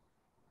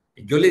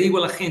 Yo le digo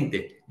a la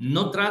gente,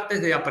 no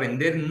trates de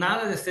aprender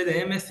nada de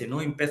CDM si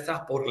no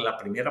empiezas por la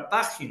primera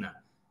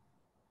página.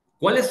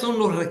 ¿Cuáles son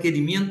los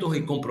requerimientos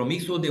y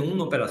compromisos de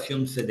una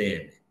operación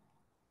CDM?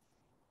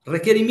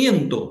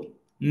 Requerimiento.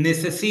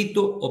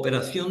 Necesito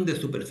operación de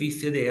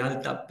superficie de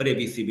alta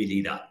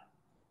previsibilidad.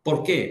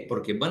 ¿Por qué?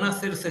 Porque van a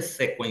hacerse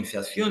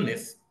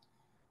secuenciaciones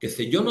que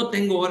si yo no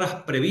tengo horas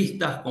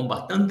previstas con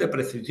bastante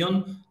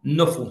precisión,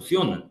 no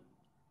funcionan.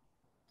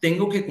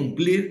 Tengo que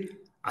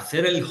cumplir,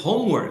 hacer el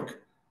homework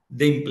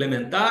de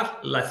implementar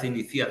las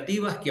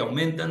iniciativas que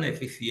aumentan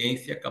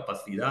eficiencia,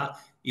 capacidad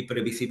y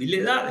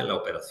previsibilidad de la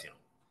operación.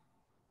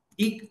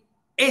 Y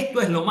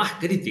esto es lo más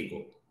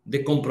crítico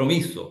de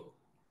compromiso.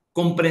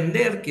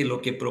 Comprender que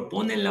lo que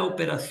propone la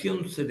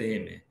operación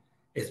CDM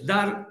es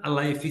dar a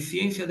la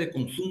eficiencia de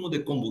consumo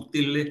de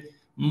combustible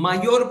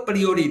mayor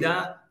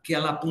prioridad que a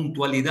la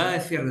puntualidad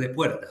de cierre de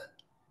puertas.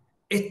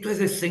 Esto es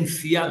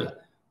esencial.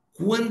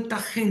 ¿Cuánta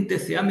gente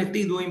se ha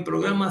metido en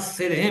programas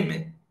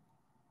CDM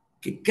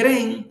que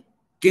creen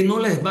que no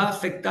les va a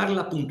afectar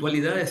la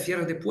puntualidad de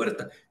cierre de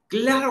puertas?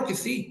 Claro que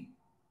sí.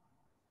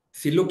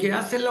 Si lo que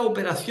hace la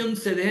operación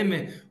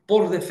CDM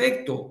por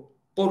defecto,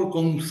 por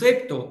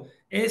concepto,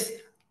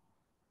 es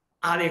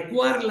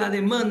adecuar la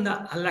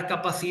demanda a la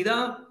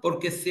capacidad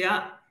porque se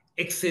ha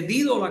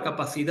excedido la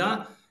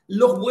capacidad,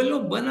 los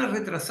vuelos van a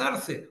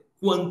retrasarse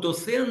cuanto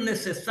sean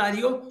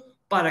necesarios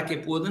para que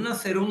puedan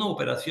hacer una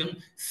operación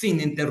sin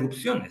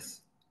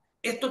interrupciones.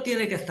 Esto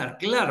tiene que estar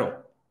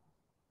claro.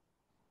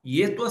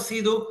 Y esto ha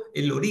sido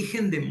el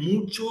origen de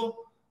mucho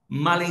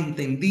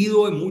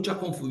malentendido y mucha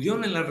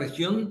confusión en la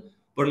región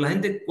por la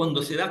gente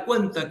cuando se da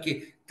cuenta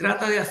que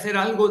trata de hacer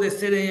algo de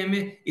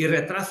CDM y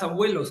retrasa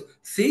vuelos.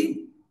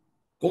 Sí,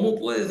 ¿cómo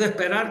puedes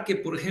esperar que,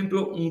 por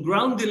ejemplo, un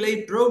Ground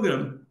Delay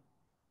Program,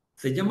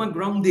 se llama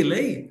Ground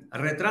Delay,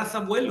 retrasa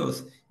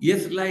vuelos y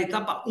es la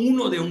etapa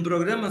 1 de un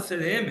programa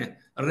CDM,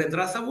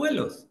 retrasa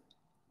vuelos?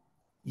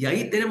 Y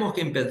ahí tenemos que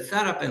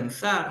empezar a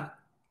pensar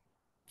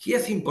qué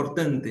es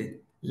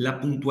importante, la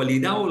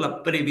puntualidad o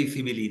la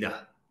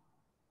previsibilidad.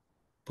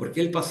 porque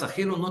el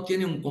pasajero no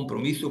tiene un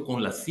compromiso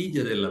con la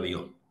silla del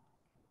avión.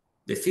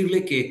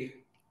 Decirle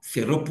que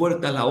cerró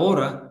puerta a la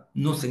hora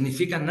no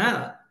significa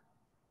nada.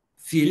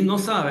 Si él no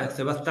sabe,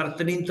 se va a estar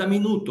 30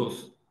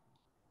 minutos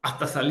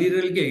hasta salir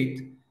del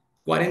gate,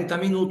 40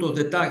 minutos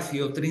de taxi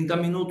o 30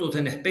 minutos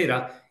en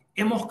espera.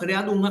 Hemos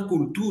creado una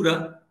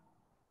cultura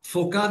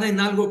focada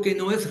en algo que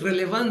no es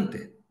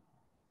relevante.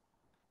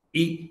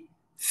 Y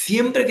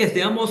siempre que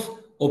estemos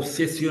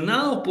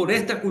obsesionados por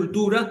esta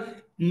cultura,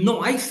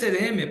 no hay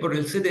CDM, porque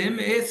el CDM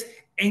es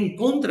en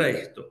contra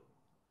de esto.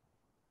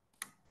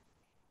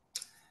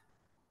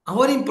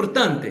 Ahora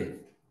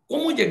importante,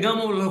 ¿cómo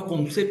llegamos a los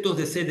conceptos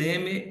de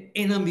CDM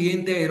en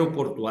ambiente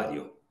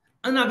aeroportuario?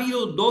 Han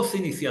habido dos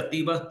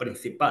iniciativas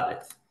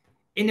principales.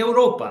 En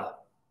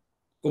Europa,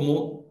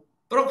 como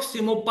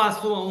próximo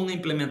paso a una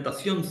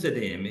implementación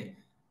CDM,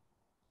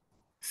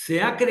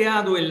 se ha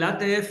creado el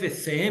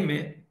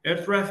ATF-CM,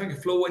 Air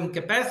Traffic Flow and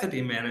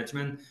Capacity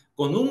Management,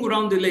 con un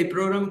Ground Delay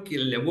Program que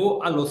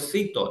llevó a los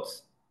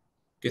CTOTs,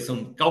 que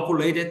son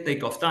Calculated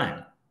Takeoff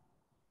Time,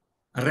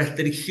 a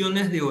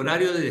restricciones de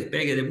horario de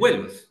despegue de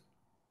vuelos.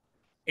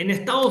 En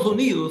Estados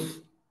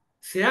Unidos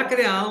se ha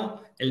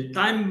creado el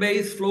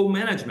Time-Based Flow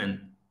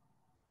Management,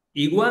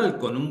 igual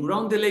con un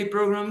Ground Delay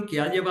Program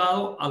que ha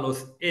llevado a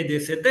los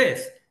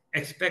EDCTs,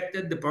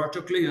 Expected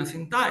Departure Clearance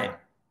in Time,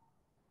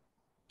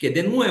 que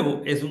de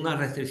nuevo es una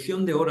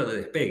restricción de hora de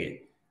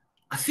despegue.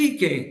 Así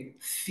que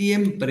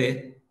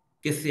siempre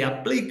que se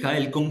aplica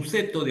el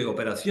concepto de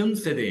operación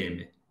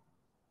CDM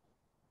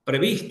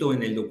previsto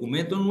en el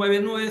documento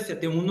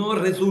 9971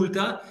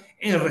 resulta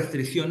en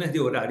restricciones de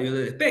horario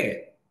de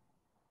despegue.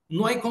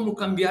 No hay cómo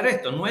cambiar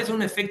esto, no es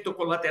un efecto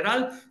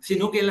colateral,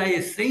 sino que la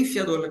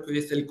esencia de lo que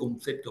es el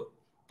concepto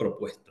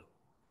propuesto.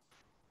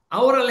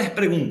 Ahora les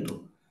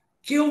pregunto,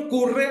 ¿qué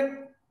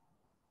ocurre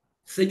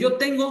si yo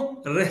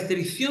tengo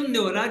restricción de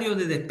horario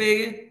de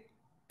despegue,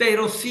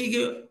 pero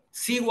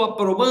sigo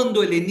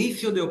aprobando el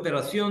inicio de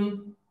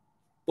operación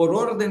por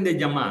orden de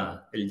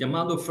llamada, el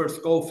llamado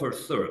first call,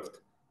 first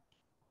served?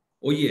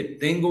 Oye,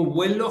 tengo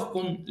vuelos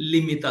con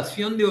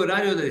limitación de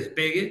horario de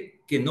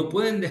despegue que no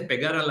pueden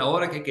despegar a la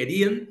hora que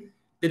querían,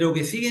 pero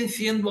que siguen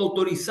siendo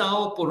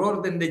autorizados por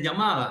orden de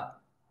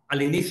llamada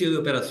al inicio de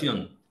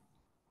operación.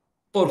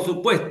 Por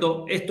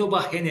supuesto, esto va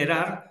a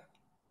generar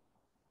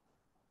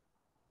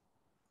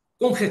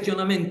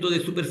congestionamiento de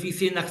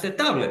superficie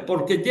inaceptable,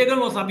 porque llegan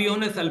los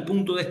aviones al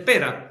punto de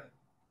espera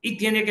y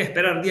tiene que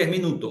esperar 10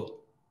 minutos.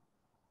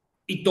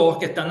 Y todos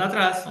que están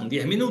atrás son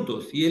 10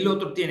 minutos y el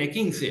otro tiene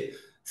 15.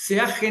 Se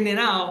ha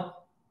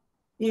generado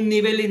un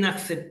nivel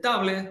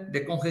inaceptable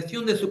de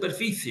congestión de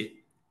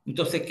superficie.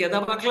 Entonces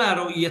quedaba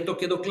claro, y esto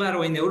quedó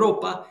claro en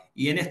Europa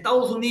y en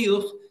Estados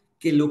Unidos,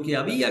 que lo que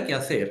había que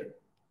hacer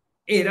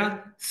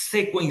era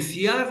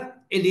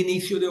secuenciar el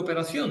inicio de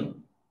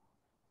operación.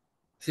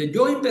 Si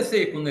yo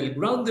empecé con el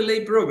Ground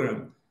Delay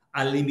Program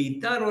a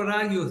limitar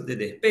horarios de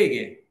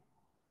despegue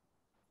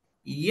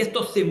y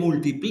esto se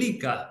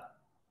multiplica,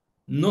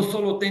 no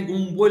solo tengo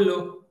un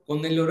vuelo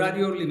con el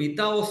horario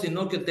limitado,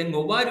 sino que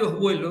tengo varios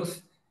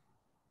vuelos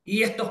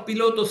y estos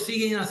pilotos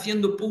siguen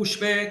haciendo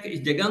pushback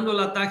y llegando a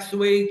la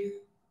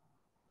taxiway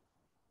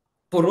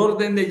por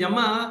orden de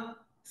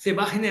llamada, se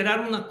va a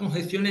generar una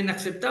congestión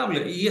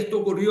inaceptable. Y esto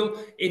ocurrió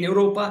en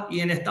Europa y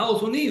en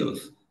Estados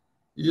Unidos.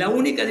 La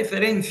única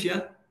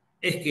diferencia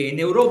es que en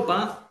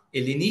Europa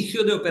el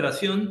inicio de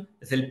operación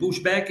es el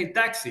pushback y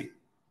taxi,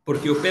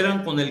 porque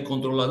operan con el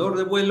controlador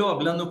de vuelo,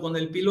 hablando con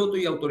el piloto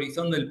y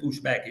autorizando el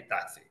pushback y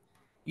taxi.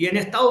 Y en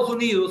Estados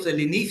Unidos el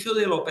inicio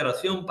de la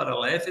operación para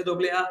la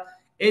FAA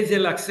es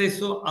el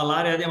acceso al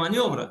área de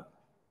maniobra,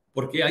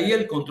 porque ahí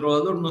el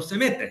controlador no se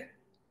mete.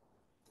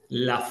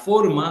 La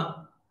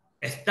forma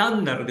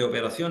estándar de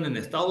operación en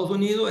Estados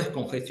Unidos es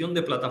congestión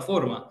de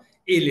plataforma.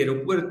 El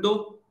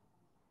aeropuerto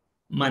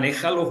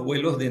maneja los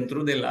vuelos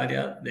dentro del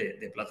área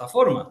de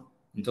plataforma.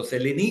 Entonces,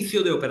 el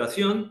inicio de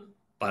operación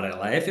para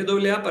la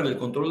FAA, para el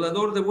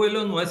controlador de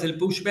vuelo, no es el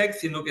pushback,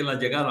 sino que la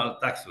llegada al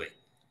taxiway.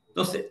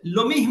 Entonces,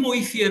 lo mismo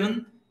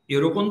hicieron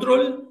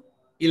Eurocontrol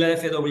y la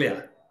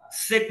FAA.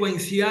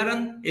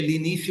 Secuenciaron el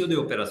inicio de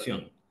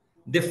operación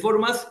de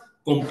formas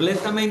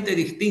completamente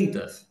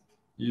distintas.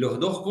 Los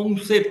dos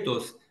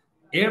conceptos,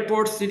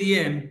 Airport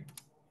CDM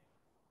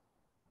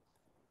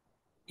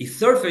y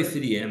Surface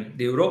CDM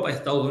de Europa y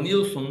Estados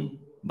Unidos, son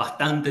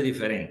bastante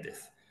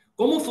diferentes.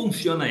 ¿Cómo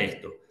funciona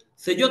esto?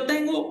 Si yo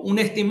tengo un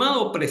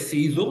estimado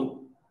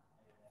preciso,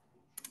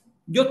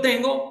 yo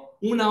tengo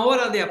una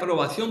hora de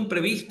aprobación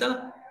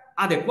prevista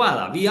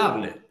adecuada,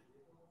 viable.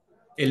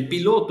 El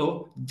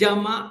piloto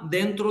llama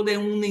dentro de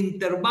un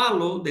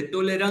intervalo de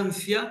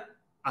tolerancia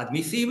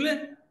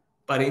admisible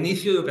para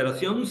inicio de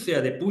operación,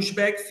 sea de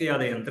pushback, sea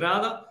de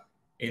entrada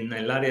en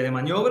el área de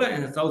maniobra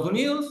en Estados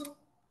Unidos,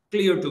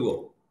 clear to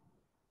go.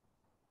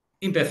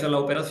 Empieza la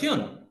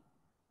operación.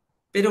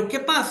 Pero ¿qué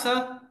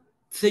pasa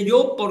si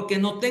yo, porque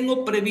no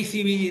tengo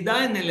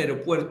previsibilidad en el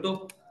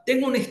aeropuerto,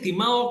 tengo un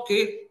estimado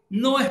que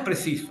no es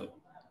preciso?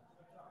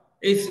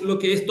 Es lo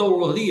que es todos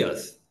los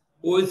días,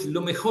 o es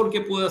lo mejor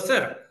que puedo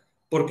hacer.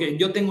 porque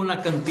yo tengo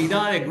una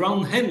cantidad de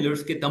ground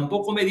handlers que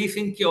tampoco me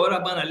dicen qué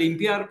horas van a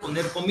limpiar,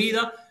 poner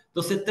comida.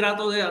 Entonces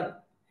trato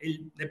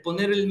de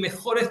poner el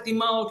mejor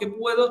estimado que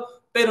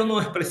puedo, pero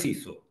no es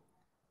preciso.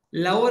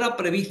 La hora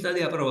prevista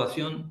de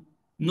aprobación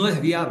no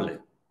es viable.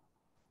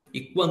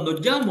 Y cuando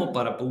llamo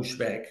para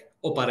pushback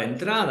o para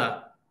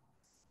entrada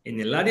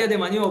en el área de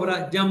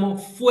maniobra, llamo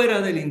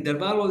fuera del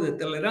intervalo de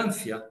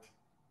tolerancia.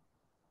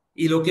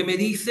 Y lo que me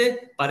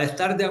dice, para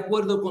estar de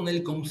acuerdo con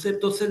el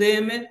concepto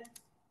CDM,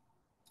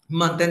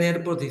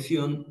 mantener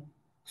posición,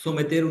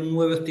 someter un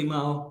nuevo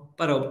estimado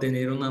para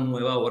obtener una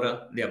nueva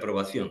hora de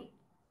aprobación.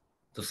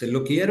 Entonces,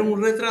 lo que era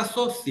un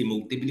retraso se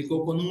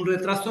multiplicó con un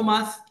retraso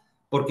más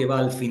porque va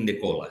al fin de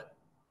cola.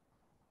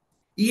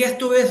 Y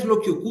esto es lo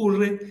que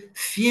ocurre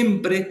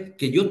siempre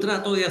que yo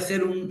trato de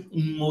hacer un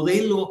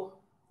modelo,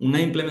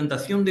 una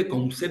implementación de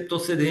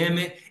conceptos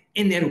CDM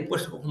en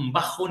aeropuertos con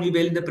bajo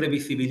nivel de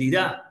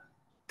previsibilidad.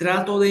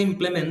 Trato de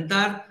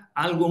implementar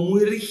algo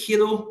muy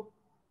rígido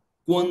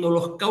cuando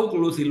los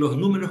cálculos y los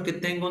números que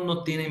tengo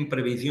no tienen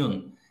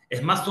previsión.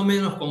 Es más o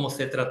menos como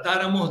si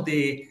tratáramos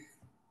de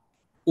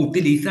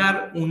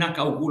utilizar una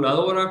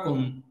calculadora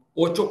con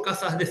 8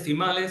 casas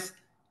decimales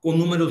con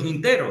números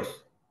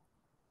enteros.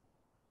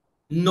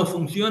 No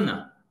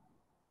funciona.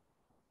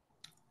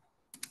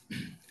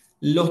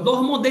 Los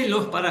dos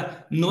modelos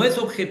no es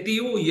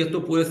objetivo, y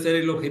esto puede ser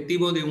el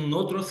objetivo de un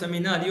otro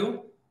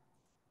seminario,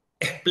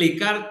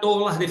 explicar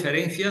todas las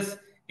diferencias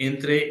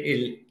entre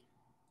el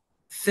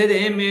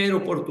CDM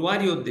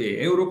aeroportuario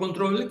de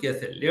Eurocontrol, que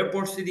es el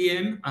Airport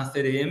CDM,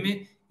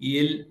 ACDM, y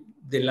el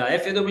de la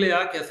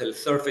FAA, que es el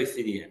Surface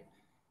CDM.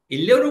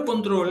 El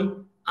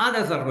Eurocontrol ha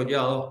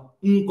desarrollado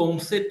un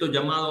concepto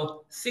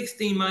llamado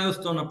 16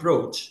 Milestone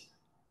Approach,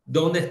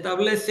 donde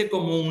establece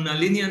como una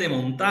línea de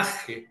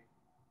montaje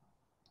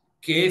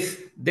que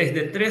es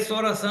desde 3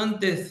 horas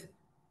antes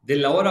de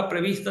la hora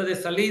prevista de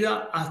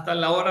salida hasta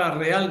la hora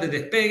real de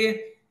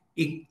despegue,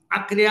 y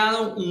ha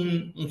creado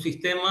un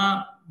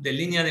sistema de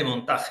línea de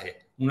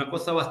montaje, una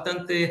cosa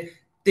bastante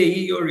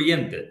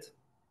TI-oriented.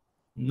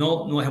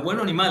 No es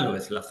bueno ni malo,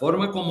 es la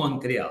forma como han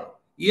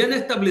creado. Y han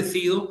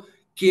establecido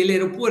que el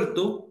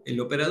aeropuerto, el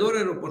operador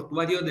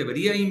aeroportuario,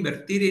 debería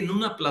invertir en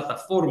una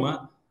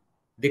plataforma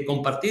de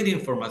compartir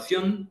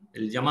información,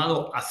 el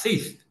llamado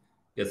ASIST,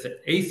 que es el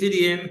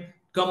ACDM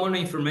Common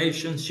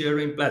Information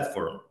Sharing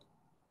Platform.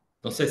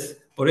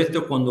 Entonces, por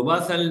esto, cuando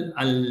vas a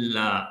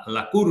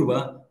la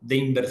curva de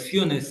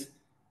inversiones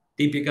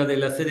típica de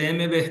la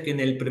CDM, ves que en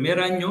el primer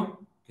año,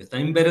 que está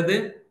en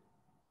verde,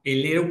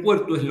 el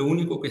aeropuerto es lo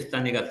único que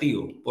está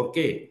negativo. ¿Por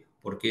qué?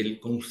 Porque el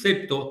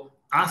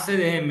concepto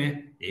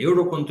ACDM de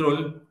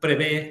Eurocontrol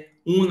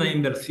prevé una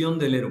inversión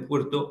del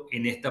aeropuerto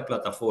en esta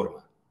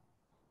plataforma.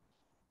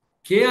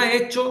 ¿Qué ha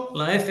hecho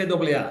la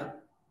FAA?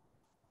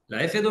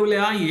 La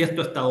FAA, y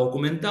esto está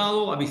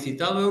documentado, ha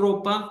visitado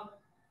Europa,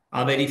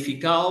 ha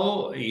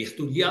verificado y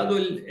estudiado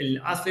el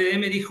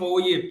ACDM, dijo,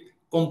 oye,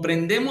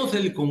 comprendemos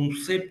el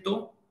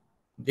concepto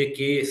de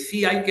que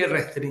sí hay que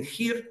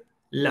restringir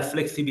la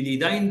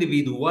flexibilidad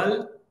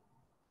individual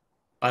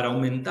para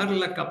aumentar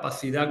la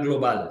capacidad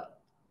global,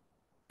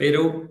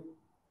 pero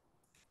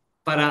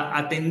para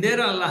atender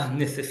a las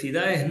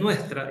necesidades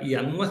nuestras y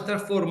a nuestra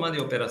forma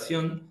de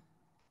operación,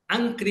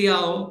 han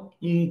creado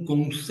un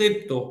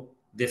concepto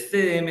de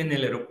CDM en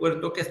el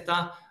aeropuerto que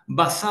está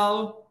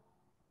basado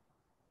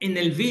en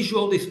el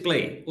visual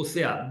display, o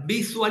sea,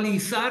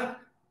 visualizar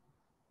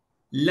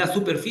la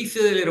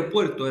superficie del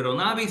aeropuerto,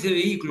 aeronaves y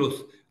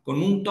vehículos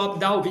con un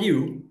top-down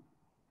view,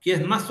 que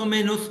es más o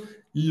menos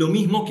lo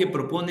mismo que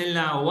propone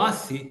la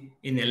OASI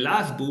en el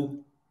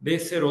ASBU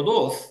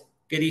B02,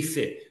 que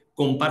dice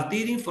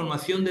compartir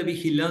información de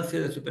vigilancia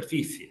de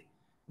superficie.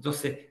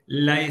 Entonces,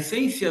 la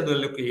esencia de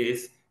lo que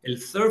es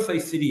el Surface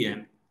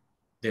CDM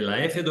de la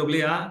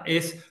FAA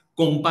es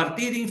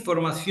compartir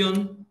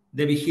información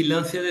de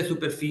vigilancia de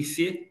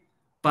superficie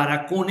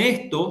para con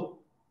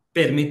esto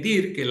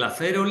permitir que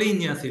las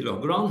aerolíneas y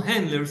los ground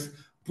handlers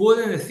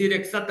puedan decir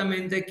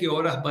exactamente qué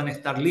horas van a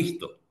estar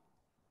listos.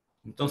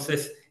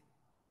 Entonces,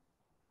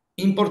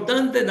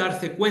 importante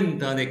darse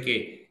cuenta de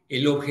que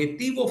el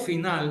objetivo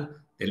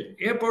final del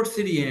Airport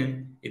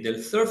CDM y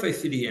del Surface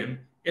CDM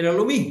era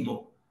lo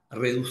mismo,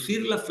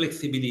 reducir la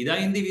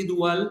flexibilidad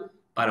individual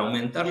para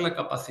aumentar la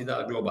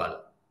capacidad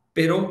global.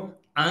 Pero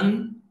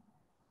han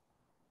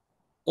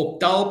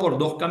optado por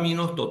dos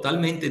caminos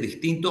totalmente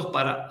distintos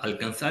para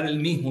alcanzar el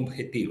mismo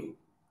objetivo.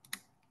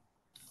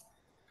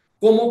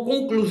 Como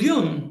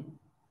conclusión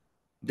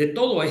de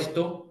todo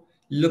esto,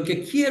 lo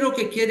que quiero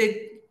que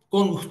quede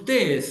con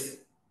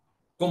ustedes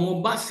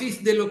como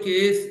basis de lo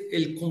que es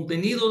el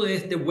contenido de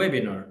este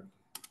webinar.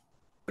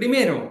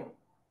 Primero,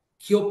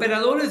 que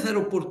operadores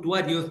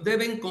aeroportuarios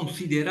deben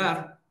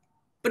considerar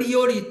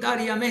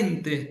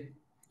prioritariamente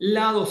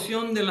la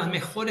adopción de las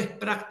mejores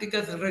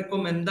prácticas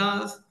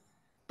recomendadas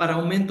para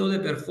aumento de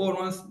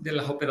performance de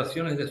las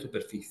operaciones de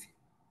superficie.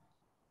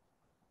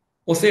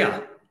 O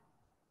sea,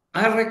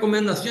 Hay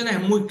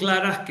recomendaciones muy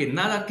claras que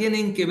nada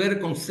tienen que ver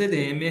con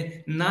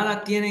CDM,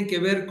 nada tienen que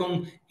ver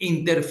con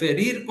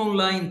interferir con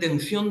la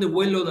intención de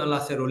vuelo de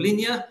las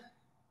aerolíneas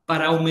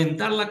para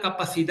aumentar la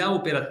capacidad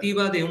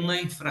operativa de una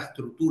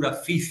infraestructura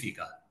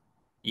física.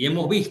 Y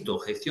hemos visto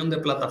gestión de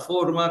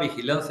plataforma,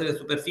 vigilancia de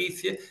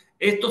superficie.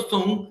 Estas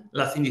son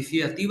las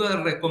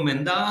iniciativas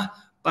recomendadas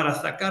para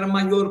sacar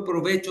mayor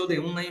provecho de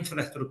una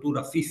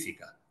infraestructura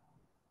física.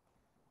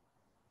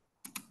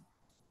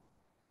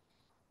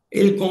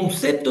 El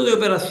concepto de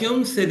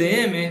operación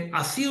CDM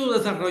ha sido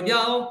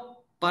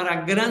desarrollado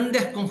para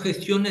grandes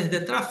congestiones de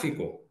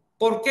tráfico.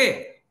 ¿Por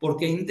qué?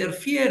 Porque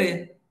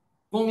interfiere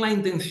con la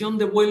intención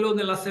de vuelo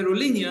de las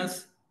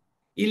aerolíneas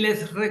y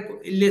les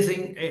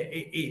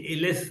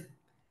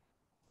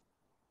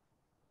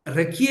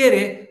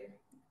requiere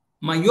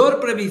mayor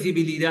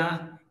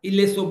previsibilidad y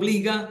les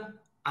obliga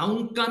a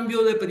un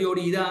cambio de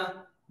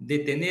prioridad de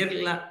tener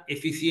la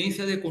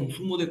eficiencia de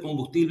consumo de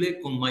combustible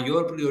con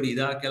mayor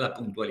prioridad que la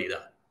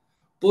puntualidad.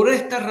 Por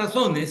estas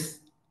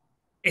razones,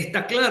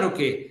 está claro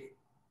que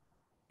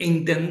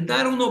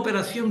intentar una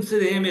operación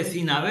CDM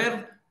sin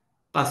haber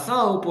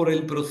pasado por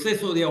el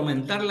proceso de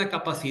aumentar la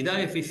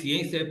capacidad,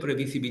 eficiencia y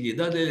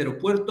previsibilidad del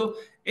aeropuerto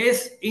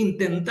es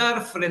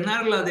intentar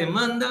frenar la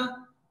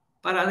demanda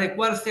para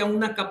adecuarse a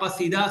una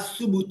capacidad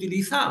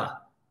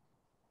subutilizada.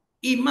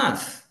 Y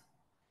más,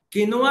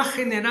 que no ha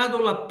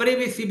generado la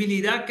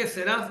previsibilidad que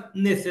será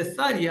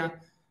necesaria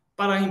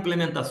para la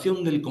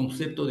implementación del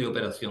concepto de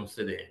operación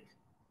CDM.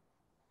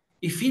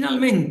 Y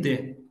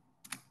finalmente,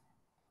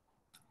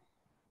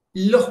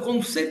 los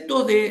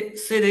conceptos de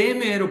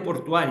CDM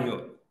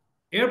aeroportuario,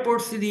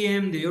 Airport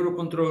CDM de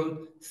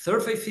Eurocontrol,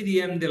 Surface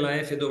CDM de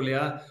la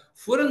FAA,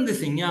 fueron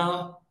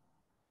diseñados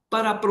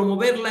para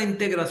promover la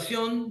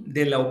integración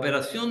de la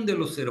operación de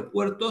los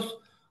aeropuertos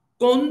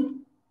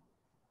con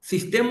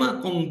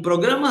con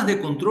programas de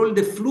control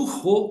de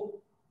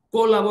flujo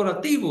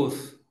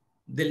colaborativos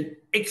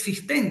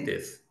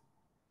existentes.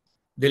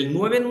 Del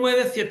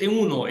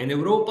 9971 en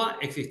Europa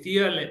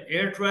existía el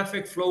Air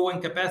Traffic Flow and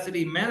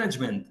Capacity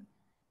Management.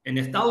 En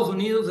Estados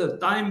Unidos el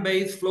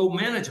Time-Based Flow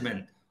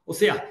Management. O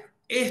sea,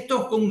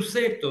 estos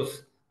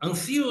conceptos han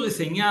sido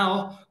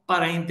diseñados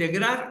para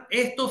integrar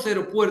estos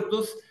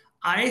aeropuertos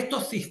a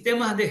estos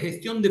sistemas de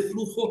gestión de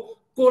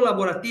flujo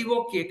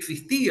colaborativo que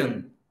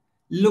existían.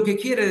 Lo que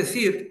quiere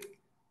decir,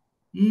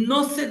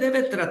 no se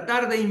debe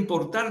tratar de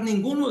importar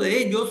ninguno de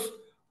ellos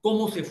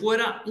como si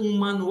fuera un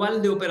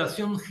manual de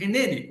operación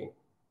genérico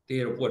de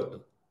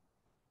aeropuerto,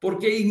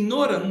 porque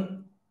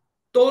ignoran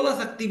todas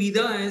las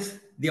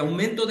actividades de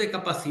aumento de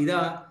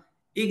capacidad,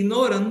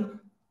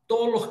 ignoran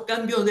todos los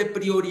cambios de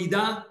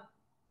prioridad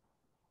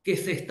que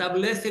se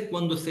establece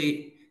cuando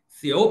se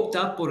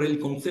opta por el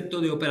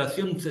concepto de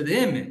operación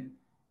CDM.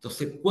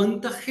 Entonces,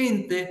 ¿cuánta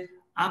gente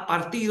ha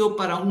partido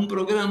para un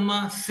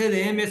programa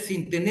CDM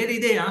sin tener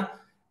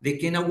idea de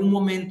que en algún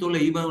momento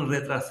le iban a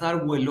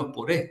retrasar vuelos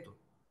por esto?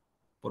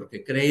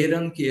 Porque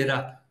creyeran que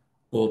era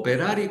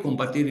cooperar y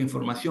compartir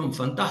información.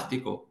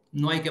 Fantástico,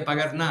 no hay que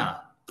pagar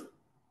nada.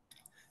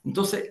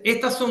 Entonces,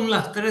 estas son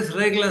las 3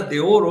 reglas de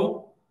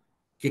oro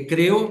que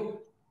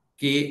creo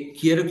que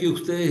quiero que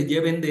ustedes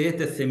lleven de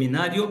este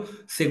seminario.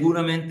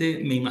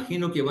 Seguramente me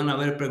imagino que van a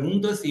haber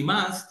preguntas y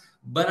más,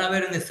 van a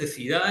haber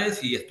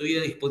necesidades y estoy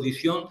a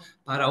disposición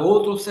para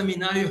otros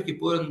seminarios que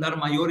puedan dar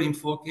mayor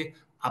enfoque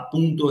a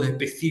puntos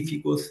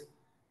específicos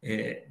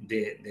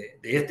de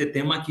este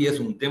tema, que es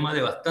un tema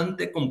de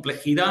bastante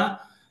complejidad,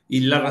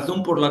 y la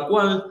razón por la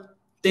cual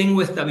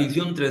tengo esta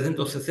visión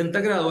 360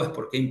 grados es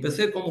porque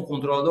empecé como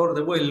controlador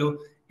de vuelo,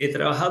 he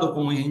trabajado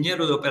como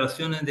ingeniero de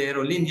operaciones de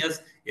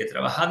aerolíneas, he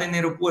trabajado en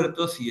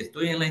aeropuertos y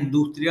estoy en la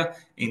industria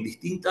en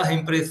distintas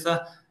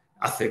empresas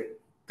hace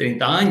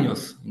 30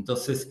 años.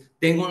 Entonces,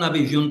 tengo una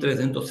visión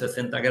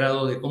 360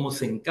 grados de cómo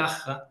se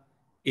encaja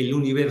el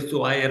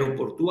universo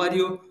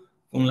aeroportuario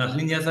con las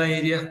líneas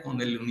aéreas,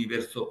 con el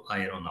universo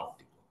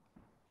aeronáutico.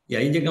 Y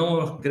ahí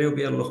llegamos, creo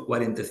que a los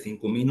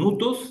 45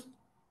 minutos.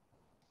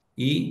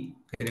 Y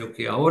creo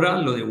que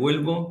ahora lo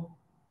devuelvo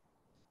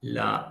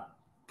la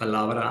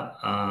palabra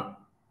a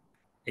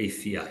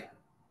ACI.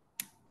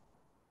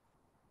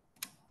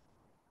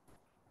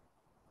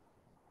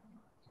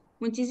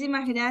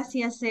 Muchísimas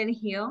gracias,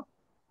 Sergio.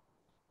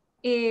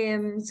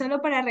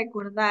 Solo para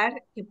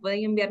recordar que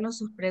pueden enviarnos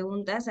sus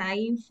preguntas a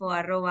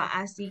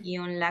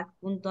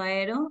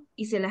info@aci-lac.aero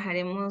y se las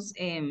haremos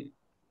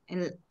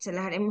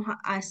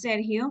a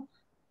Sergio.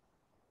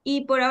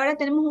 Y por ahora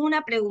tenemos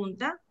una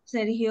pregunta,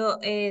 Sergio.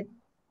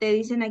 Te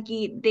dicen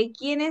aquí, ¿de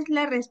quién es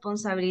la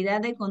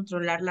responsabilidad de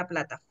controlar la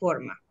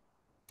plataforma?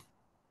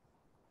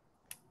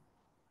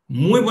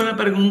 Muy buena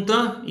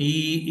pregunta,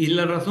 y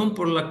la razón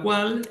por la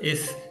cual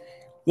es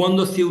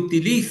cuando se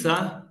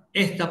utiliza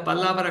esta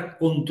palabra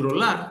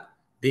controlar,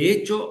 de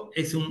hecho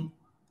es un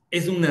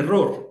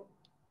error.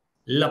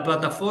 La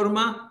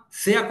plataforma,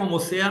 sea como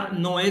sea,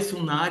 no es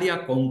una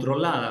área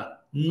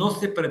controlada. No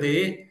se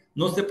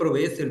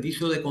provee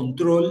servicio de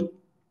control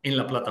en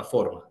la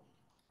plataforma.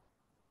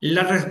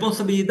 La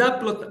responsabilidad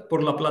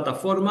por la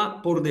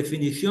plataforma, por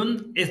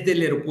definición, es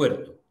del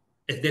aeropuerto.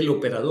 es del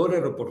operador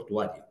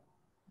aeroportuario.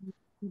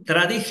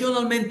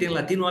 Tradicionalmente en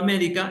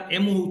Latinoamérica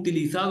hemos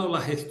utilizado la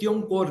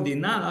gestión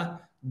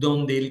coordinada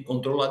donde el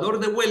controlador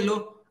de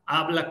vuelo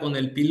habla con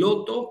el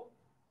piloto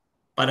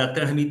para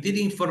transmitir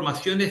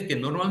informaciones que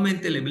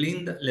normalmente le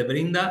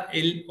brinda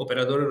el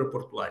operador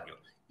aeroportuario.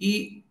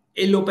 Y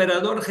el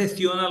operador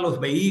gestiona los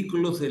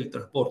vehículos del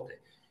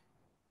transporte.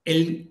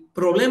 El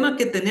problema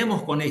que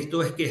tenemos con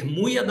esto es que es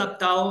muy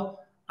adaptado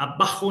a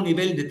bajo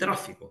nivel de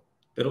tráfico.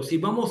 Pero si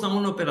vamos a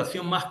una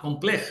operación más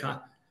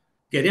compleja,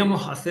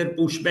 queremos hacer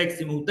pushback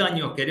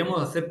simultáneos,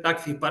 queremos hacer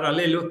taxis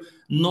paralelos,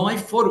 no hay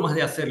formas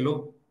de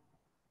hacerlo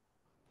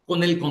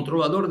con el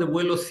controlador de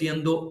vuelo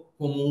siendo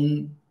como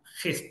un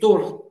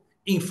gestor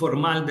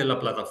informal de la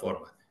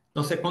plataforma.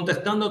 Entonces,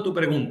 contestando a tu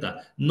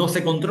pregunta, no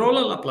se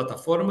controla la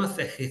plataforma,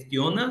 se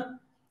gestiona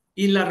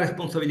y la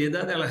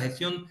responsabilidad de la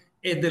gestión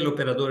es del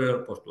operador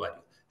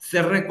aeroportuario.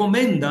 Se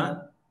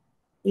recomienda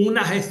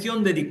una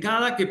gestión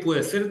dedicada que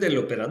puede ser del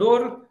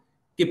operador,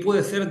 que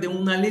puede ser de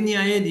una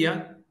línea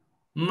aérea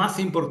más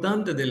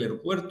importante del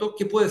aeropuerto,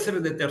 que puede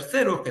ser de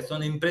terceros, que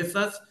son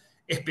empresas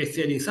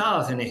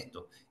especializadas en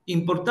esto.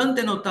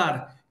 Importante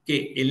notar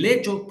que el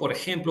hecho, por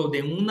ejemplo,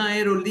 de una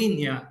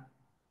aerolínea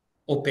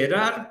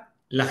operar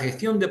la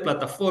gestión de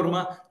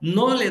plataforma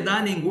no le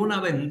da ninguna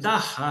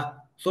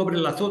ventaja sobre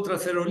las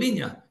otras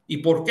aerolíneas. ¿Y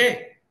por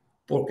qué?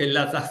 Porque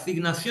las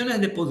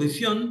asignaciones de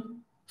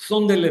posición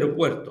son del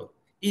aeropuerto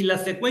y la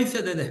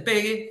secuencia de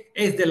despegue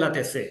es del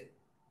ATC.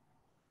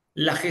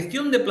 La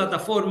gestión de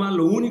plataforma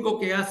lo único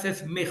que hace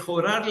es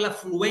mejorar la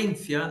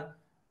fluencia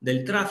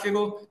del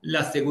tráfico,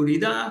 la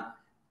seguridad,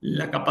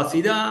 la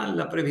capacidad,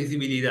 la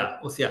previsibilidad.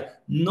 O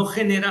sea, no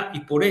genera,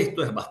 y por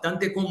esto es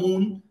bastante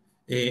común,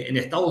 en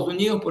Estados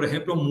Unidos, por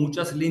ejemplo,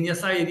 muchas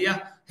líneas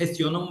aéreas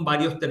gestionan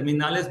varios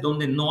terminales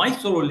donde no hay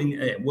solo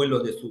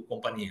vuelos de su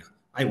compañía,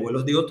 hay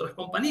vuelos de otras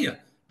compañías,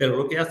 pero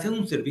lo que hacen es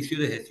un servicio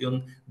de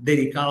gestión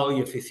dedicado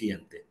y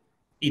eficiente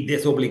y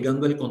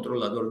desobligando al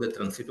controlador de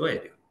tránsito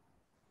aéreo.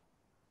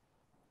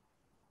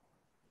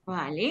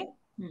 Vale,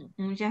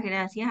 muchas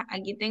gracias.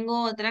 Aquí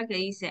tengo otra que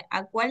dice,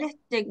 ¿a cuáles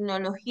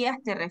tecnologías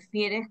te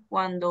refieres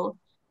cuando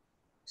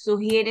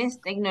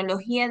sugieres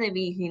tecnología de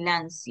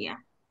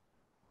vigilancia?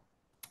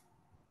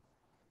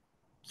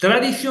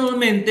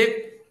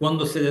 Tradicionalmente,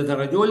 cuando se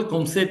desarrolló el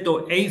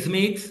concepto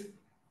ACE-MIX,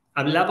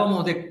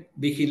 hablábamos de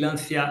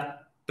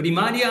vigilancia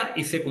primaria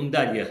y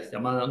secundaria,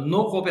 llamada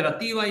no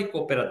cooperativa y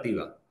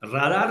cooperativa,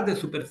 radar de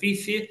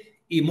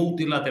superficie y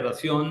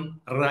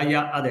multilateralización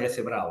raya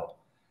ADS Bravo.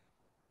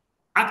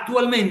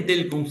 Actualmente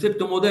el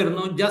concepto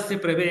moderno ya se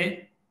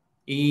prevé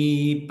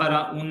y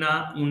para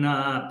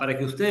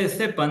que ustedes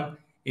sepan,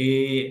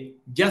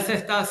 ya se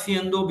está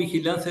haciendo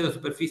vigilancia de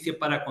superficie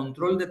para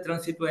control de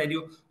tránsito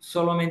aéreo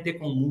solamente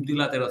con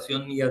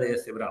multilateralización y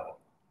ADS Bravo.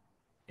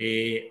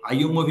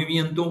 Hay un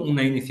movimiento,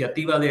 una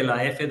iniciativa de la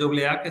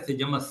FAA que se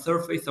llama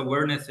Surface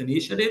Awareness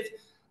Initiative,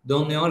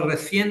 donde han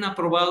recién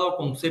aprobado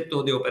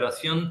conceptos de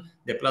operación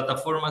de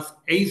plataformas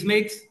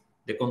ACE-MIX,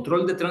 de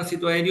control de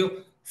tránsito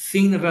aéreo,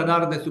 sin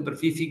radar de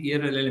superficie, que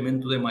era el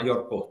elemento de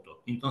mayor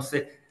costo.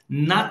 Entonces,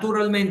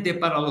 naturalmente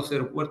para los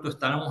aeropuertos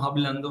estaremos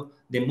hablando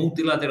de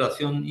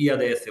multilateralización y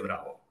ADS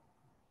Bravo.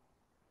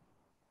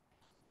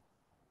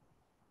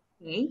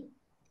 Ok.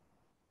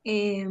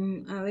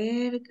 A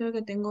ver, creo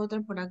que tengo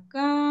otra por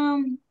acá.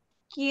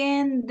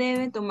 ¿Quién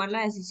debe tomar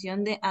la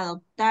decisión de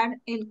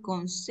adoptar el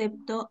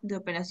concepto de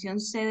operación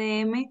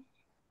CDM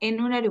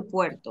en un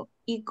aeropuerto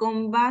y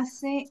con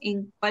base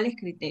en cuáles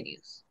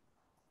criterios?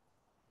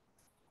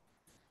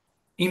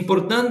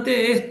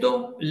 Importante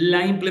esto,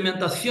 la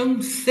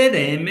implementación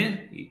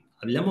CDM, y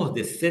hablamos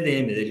de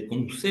CDM, del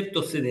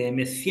concepto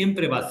CDM,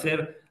 siempre va a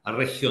ser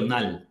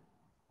regional,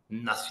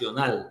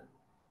 nacional.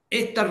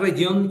 Esta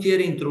región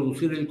quiere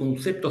introducir el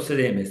concepto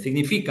CDM,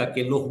 significa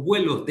que los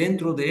vuelos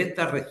dentro de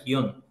esta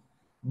región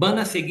van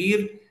a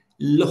seguir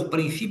los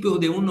principios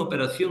de una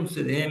operación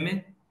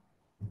CDM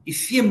y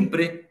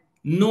siempre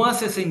no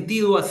hace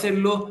sentido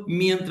hacerlo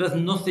mientras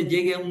no se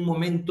llegue a un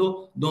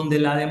momento donde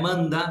la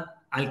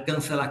demanda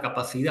alcanza la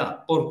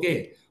capacidad. ¿Por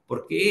qué?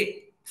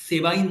 Porque se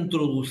va a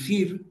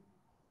introducir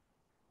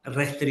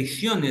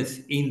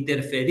restricciones e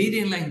interferir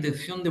en la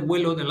intención de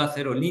vuelo de las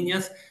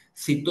aerolíneas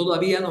si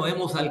todavía no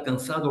hemos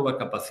alcanzado la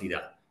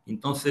capacidad.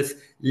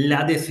 Entonces,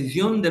 la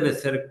decisión debe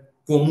ser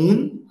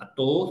común a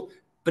todos,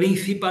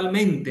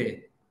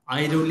 principalmente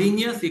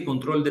aerolíneas y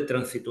control de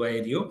tránsito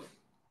aéreo,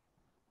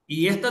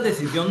 y esta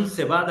decisión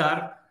se va a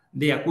dar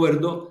de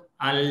acuerdo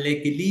al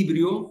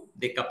equilibrio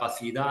de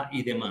capacidad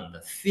y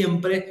demanda.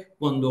 Siempre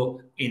cuando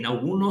en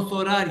algunos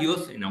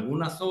horarios, en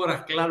algunas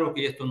horas, claro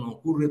que esto no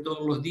ocurre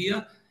todos los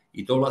días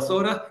y todas las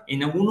horas,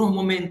 en algunos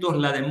momentos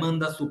la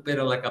demanda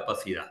supera la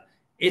capacidad.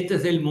 Este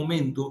es el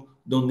momento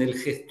donde el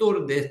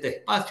gestor de este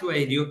espacio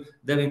aéreo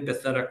debe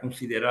empezar a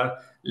considerar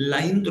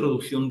la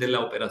introducción de la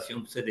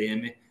operación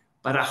CDM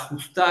para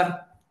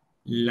ajustar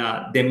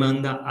la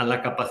demanda a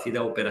la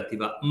capacidad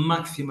operativa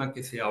máxima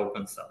que se ha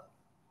alcanzado.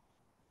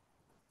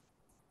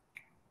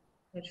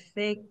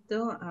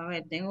 Perfecto. A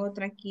ver, tengo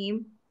otra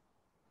aquí.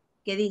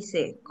 que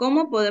dice,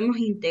 ¿cómo podemos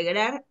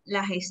integrar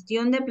la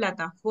gestión de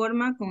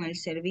plataforma con el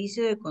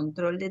servicio de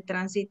control de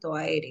tránsito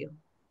aéreo?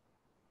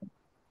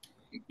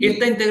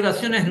 Esta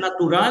integración es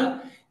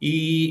natural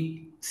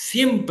y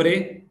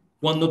siempre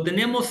cuando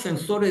tenemos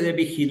sensores de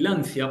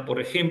vigilancia, por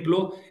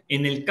ejemplo,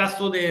 en el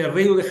caso de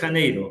Río de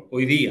Janeiro,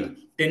 hoy día,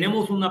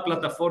 tenemos una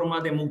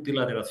plataforma de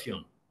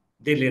multilateralización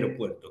del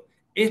aeropuerto.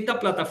 Esta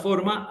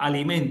plataforma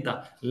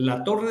alimenta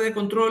la torre de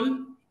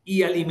control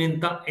y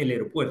alimenta el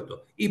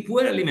aeropuerto y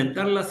puede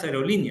alimentar las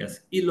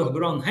aerolíneas y los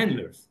ground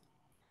handlers.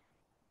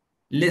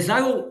 Les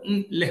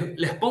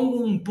pongo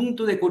un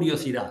punto de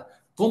curiosidad.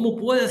 ¿Cómo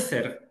puede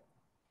ser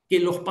que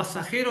los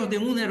pasajeros de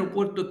un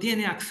aeropuerto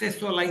tienen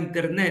acceso a la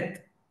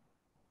Internet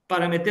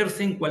para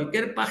meterse en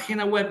cualquier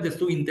página web de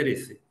su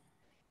interés?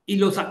 Y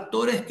los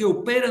actores que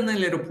operan en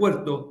el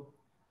aeropuerto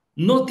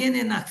no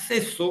tienen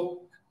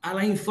acceso a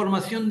la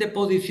información de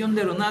posición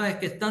de aeronaves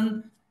que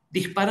están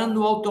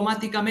disparando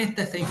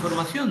automáticamente esta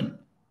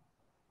información.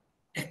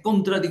 Es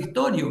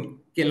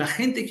contradictorio que la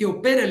gente que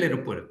opera el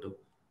aeropuerto,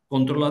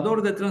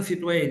 controlador de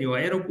tránsito aéreo,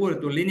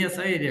 aeropuerto, líneas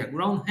aéreas,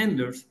 ground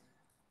handlers,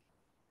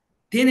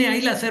 tiene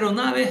ahí las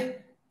aeronaves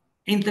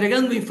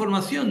entregando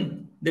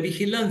información de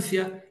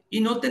vigilancia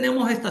y no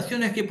tenemos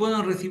estaciones que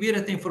puedan recibir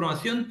esta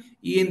información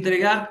y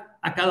entregar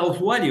a cada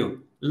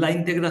usuario. La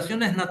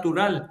integración es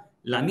natural.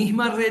 La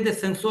misma red de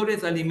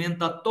sensores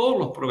alimenta a todos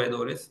los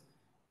proveedores,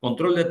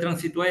 control de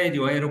tránsito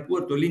aéreo,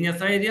 aeropuerto,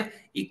 líneas aéreas,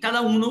 y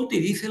cada uno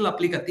utiliza el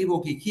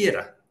aplicativo que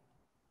quiera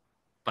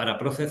para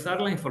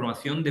procesar la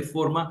información de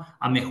forma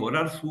a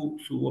mejorar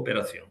su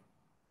operación.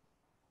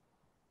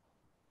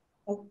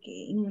 Ok,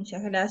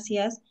 muchas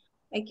gracias.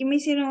 Aquí me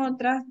hicieron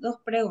otras dos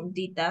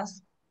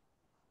preguntitas.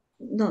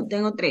 No,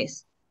 tengo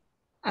tres.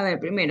 A ver,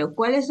 primero,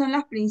 ¿cuáles son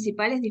las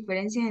principales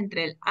diferencias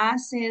entre el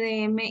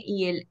ACDM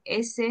y el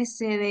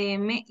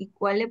SCDM y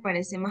cuál le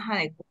parece más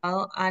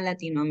adecuado a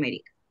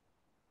Latinoamérica?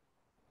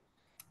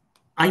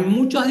 Hay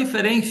muchas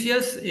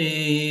diferencias.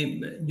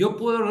 Yo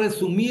puedo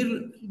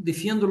resumir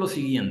diciendo lo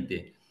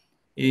siguiente.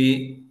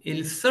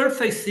 El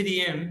Surface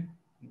CDM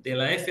de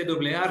la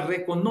FAA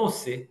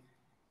reconoce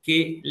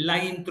que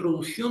la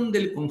introducción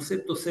del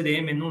concepto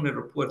CDM en un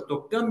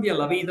aeropuerto cambia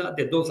la vida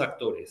de dos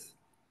actores,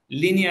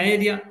 línea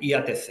aérea y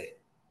ATC.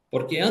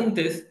 Porque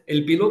antes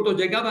el piloto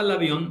llegaba al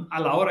avión a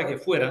la hora que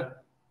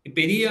fuera y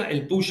pedía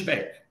el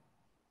pushback.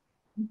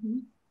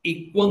 Ujú.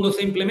 Y cuando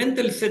se implementa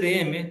el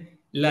CDM,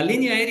 la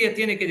línea aérea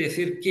tiene que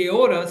decir qué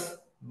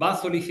horas va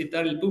a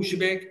solicitar el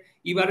pushback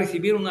y va a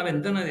recibir una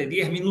ventana de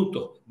 10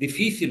 minutos.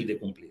 Difícil de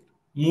cumplir.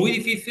 Muy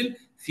difícil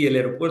si el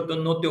aeropuerto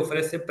no te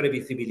ofrece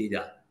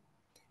previsibilidad.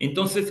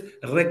 Entonces,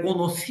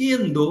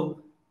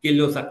 reconociendo que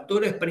los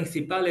actores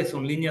principales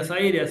son líneas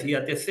aéreas y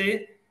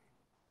ATC,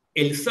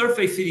 el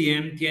Surface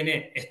CDM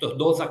tiene estos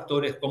dos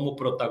actores como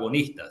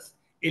protagonistas.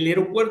 El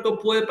aeropuerto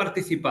puede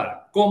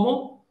participar.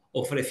 ¿Cómo?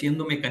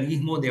 Ofreciendo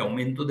mecanismos de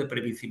aumento de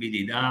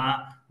previsibilidad,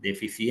 de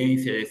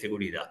eficiencia, de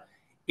seguridad.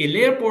 El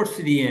Airport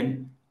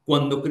CDM,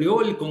 cuando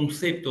creó el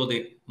concepto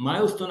de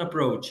Milestone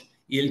Approach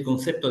y el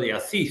concepto de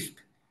Assist,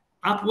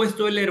 ha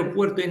puesto el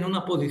aeropuerto en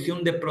una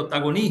posición de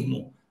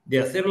protagonismo, de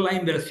hacer la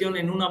inversión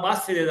en una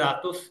base de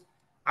datos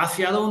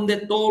hacia donde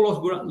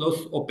todos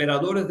los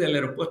operadores del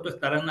aeropuerto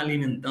estarán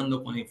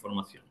alimentando con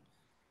información.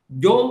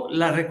 Yo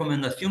la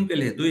recomendación que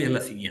les doy es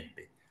la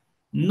siguiente.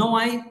 No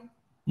hay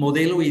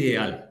modelo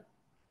ideal.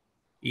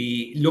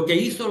 Y lo que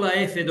hizo la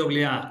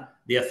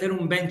FAA de hacer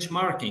un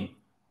benchmarking,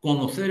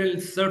 conocer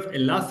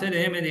el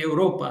ACDM de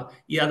Europa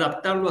y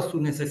adaptarlo a sus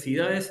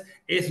necesidades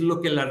es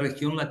lo que la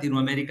región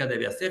Latinoamérica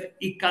debe hacer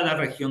y cada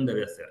región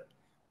debe hacer.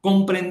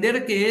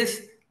 Comprender que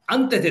es,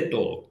 antes de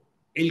todo,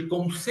 el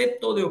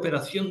concepto de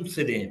operación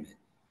CDM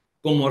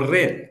como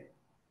red,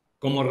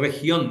 como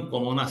región,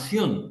 como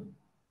nación.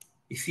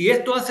 Y si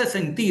esto hace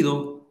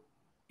sentido,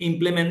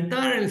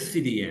 implementar el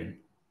CDM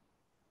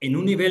en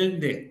un nivel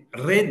de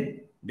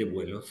red de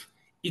vuelos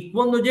y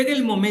cuando llegue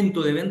el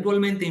momento de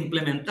eventualmente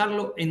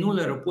implementarlo en un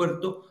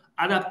aeropuerto,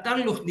 adaptar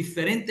los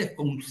diferentes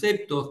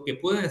conceptos que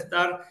pueden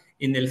estar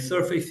en el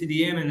Surface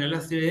CDM, en el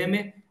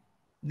ACDM,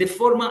 de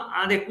forma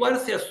a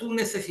adecuarse a su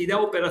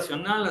necesidad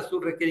operacional, a su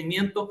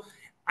requerimiento.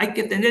 Hay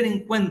que tener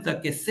en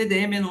cuenta que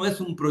CDM no es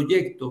un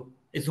proyecto,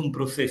 es un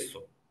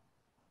proceso.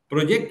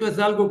 Proyecto es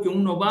algo que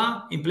uno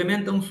va,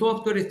 implementa un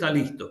software y está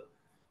listo.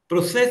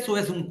 Proceso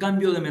es un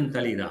cambio de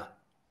mentalidad.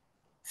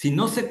 Si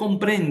no se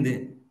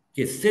comprende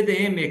que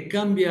CDM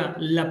cambia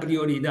la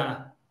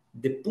prioridad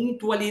de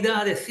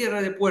puntualidad de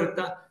cierre de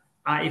puerta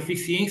a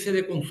eficiencia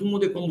de consumo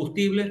de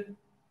combustible,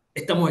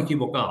 estamos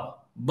equivocados.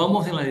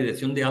 Vamos en la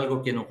dirección de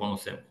algo que no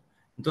conocemos.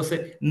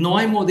 Entonces, no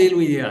hay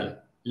modelo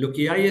ideal. Lo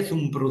que hay es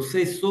un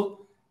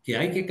proceso que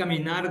hay que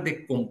caminar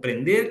de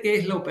comprender qué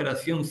es la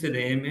operación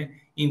CDM,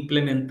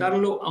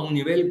 implementarlo a un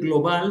nivel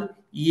global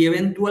y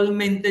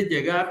eventualmente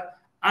llegar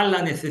a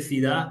la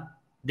necesidad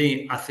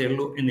de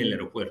hacerlo en el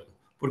aeropuerto.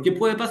 Porque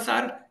puede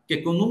pasar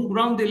que con un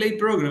Ground Delay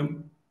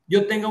Program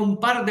yo tenga un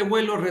par de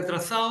vuelos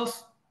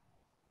retrasados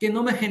que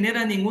no me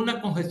genera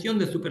ninguna congestión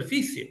de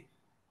superficie.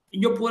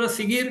 Y yo puedo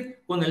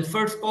seguir con el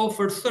first call,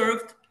 first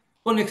served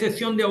con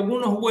excepción de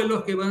algunos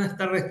vuelos que van a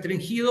estar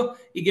restringidos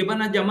y que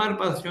van a llamar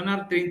para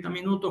accionar 30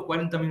 minutos,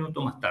 40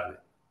 minutos más tarde.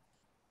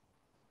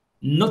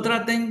 No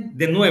traten,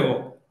 de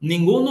nuevo,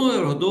 ninguno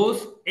de los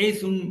dos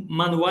es un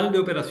manual de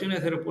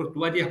operaciones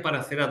aeroportuarias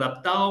para ser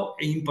adaptado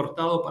e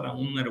importado para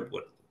un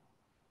aeropuerto.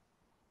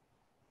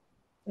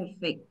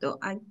 Perfecto.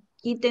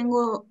 Aquí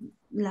tengo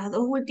las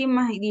dos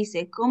últimas y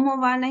dice, ¿cómo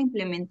va la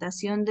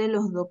implementación de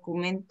los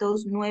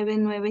documentos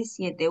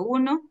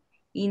 9971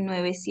 y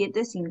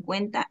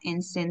 9750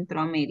 en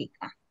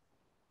Centroamérica?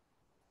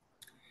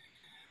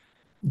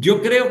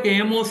 Yo creo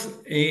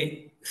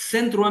que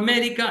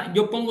Centroamérica,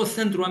 yo pongo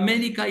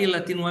Centroamérica y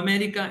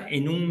Latinoamérica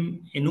en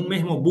un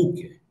mismo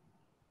buque.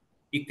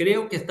 Y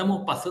creo que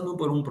estamos pasando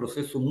por un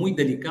proceso muy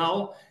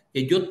delicado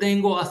que yo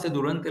tengo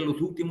durante los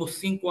últimos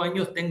 5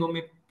 años, tengo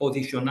me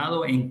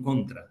posicionado en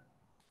contra.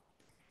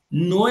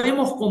 No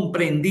hemos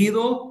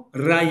comprendido,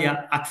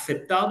 Raya,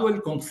 aceptado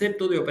el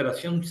concepto de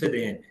operación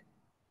CDN.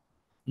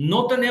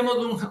 No tenemos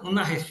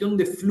una gestión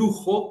de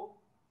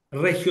flujo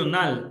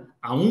regional,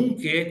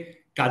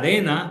 aunque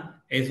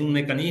cadena es un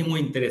mecanismo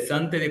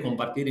interesante de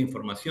compartir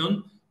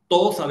información.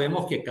 Todos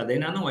sabemos que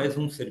cadena no es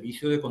un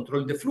servicio de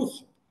control de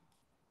flujo.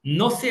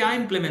 No se ha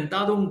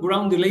implementado un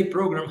Ground Delay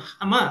Program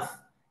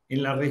jamás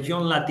en la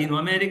región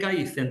Latinoamérica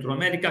y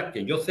Centroamérica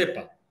que yo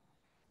sepa.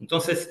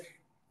 Entonces,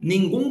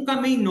 ningún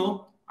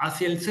camino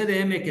hacia el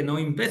CDM que no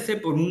empiece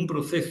por un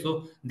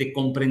proceso de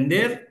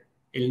comprender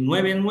el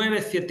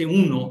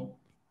 9971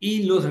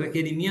 y los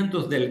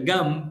requerimientos del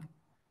GAM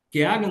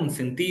que hagan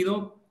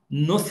sentido,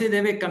 no se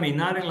debe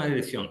caminar en la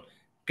dirección.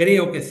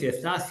 Creo que se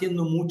está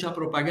haciendo mucha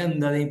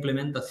propaganda de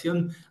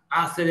implementación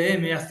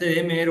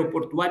ACDM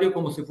aeroportuario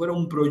como si fuera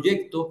un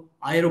proyecto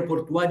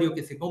aeroportuario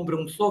que se compra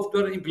un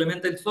software,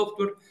 implementa el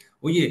software.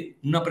 Oye,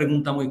 una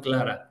pregunta muy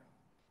clara.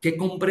 ¿Qué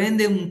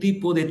comprende un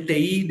tipo de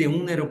TI de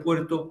un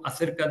aeropuerto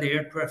acerca de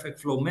Air Traffic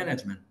Flow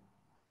Management?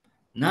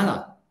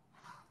 Nada.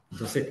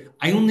 Entonces,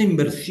 hay una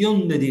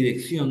inversión de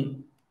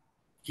dirección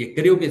que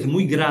creo que es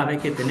muy grave,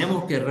 que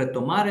tenemos que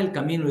retomar el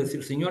camino y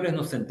decir, señores,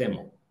 nos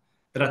sentemos.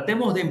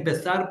 Tratemos de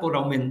empezar por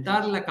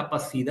aumentar la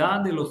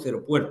capacidad de los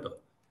aeropuertos.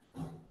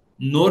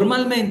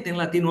 Normalmente en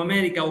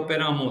Latinoamérica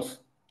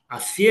operamos a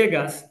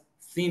ciegas,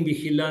 sin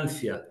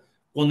vigilancia,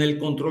 con el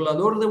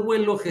controlador de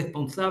vuelo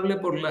responsable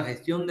por la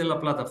gestión de la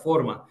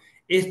plataforma.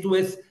 Esto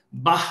es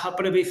baja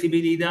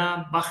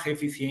previsibilidad, baja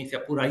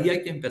eficiencia. Por ahí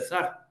hay que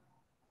empezar.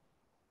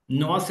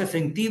 No hace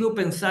sentido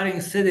pensar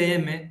en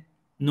CDM,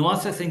 no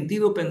hace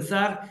sentido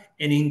pensar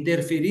en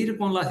interferir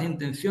con las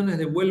intenciones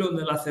de vuelo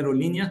de las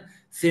aerolíneas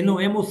si no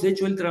hemos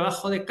hecho el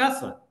trabajo de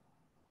casa,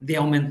 de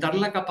aumentar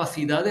la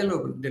capacidad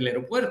del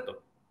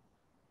aeropuerto.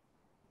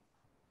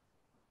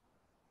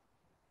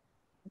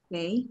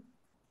 Ok.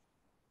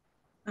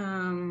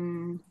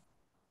 Am,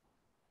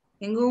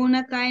 Tengo una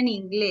acá en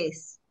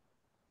inglés.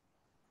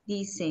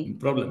 Dice, Un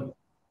problema.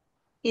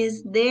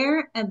 is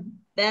there a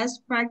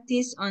best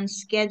practice on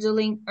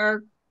scheduling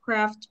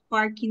aircraft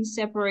parking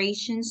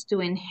separations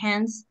to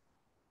enhance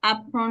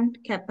apron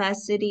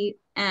capacity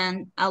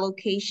and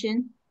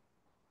allocation?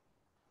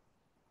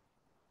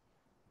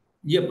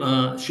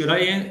 Yep. Should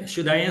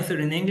I answer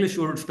in English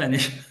or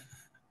Spanish?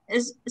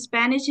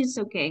 Spanish is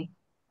okay.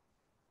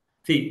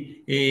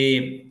 Sí.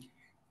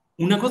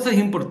 Una cosa es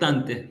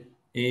importante,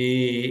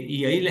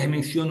 y ahí les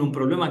menciono un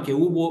problema que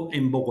hubo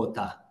en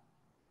Bogotá.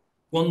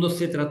 Cuando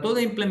se trató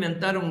de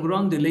implementar un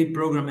Ground Delay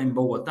Program en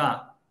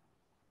Bogotá,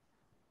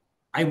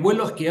 hay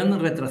vuelos que han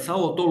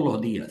retrasado todos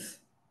los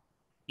días.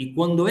 Y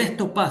cuando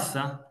esto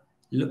pasa,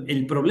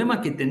 el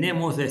problema que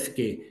tenemos es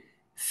que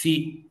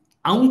si,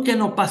 aunque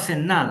no pase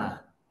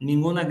nada,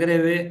 ninguna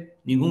greve,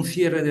 ningún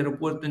cierre de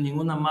aeropuerto,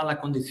 ninguna mala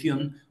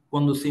condición,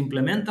 cuando se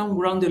implementa un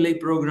Ground Delay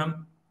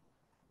Program,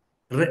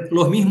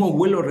 los mismos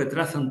vuelos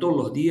retrasan todos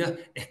los días,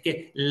 es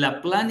que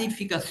la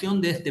planificación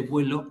de este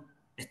vuelo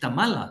está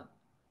mala.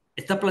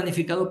 Está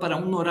planificado para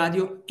un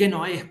horario que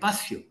no hay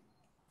espacio.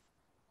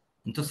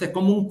 Entonces,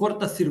 como un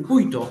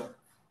cortocircuito,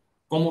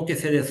 como que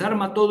se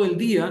desarma todo el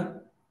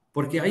día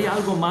porque hay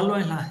algo malo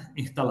en la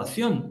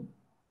instalación.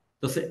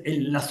 Entonces,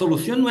 la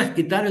solución no es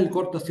quitar el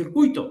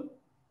cortocircuito,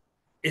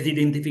 es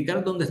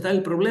identificar dónde está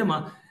el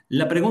problema.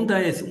 La pregunta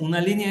es,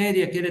 ¿una línea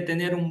aérea quiere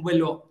tener un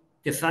vuelo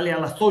que sale a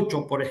las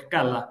 8 por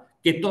escala,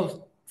 que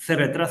se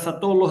retrasa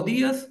todos los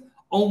días,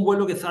 o un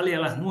vuelo que sale a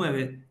las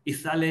 9 y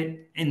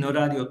sale en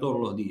horario todos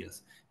los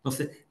días?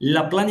 Entonces,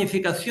 la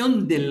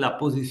planificación de la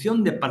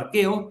posición de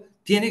parqueo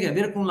tiene que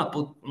ver con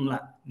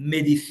la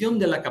medición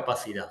de la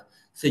capacidad.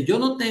 Si yo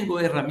no tengo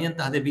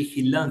herramientas de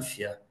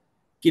vigilancia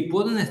que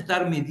puedan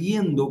estar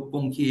midiendo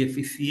con qué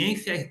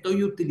eficiencia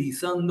estoy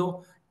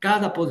utilizando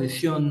cada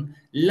posición,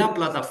 la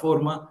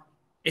plataforma,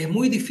 es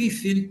muy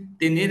difícil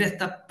tener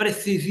esta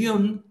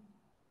precisión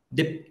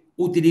de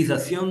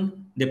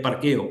utilización de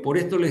parqueo. Por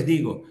esto les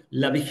digo,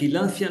 la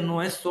vigilancia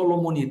no es solo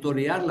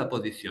monitorear la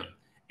posición,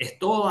 es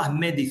todas las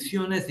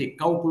mediciones y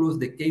cálculos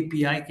de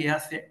KPI que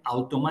hace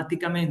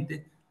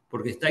automáticamente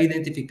porque está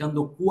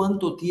identificando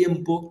cuánto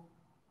tiempo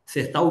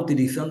se está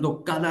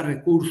utilizando cada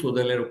recurso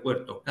del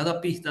aeropuerto, cada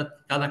pista,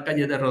 cada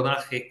calle de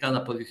rodaje,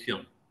 cada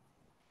posición.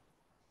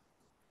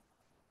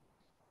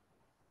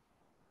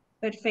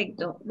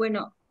 Perfecto.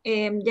 Bueno,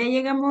 ya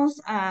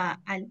llegamos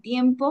al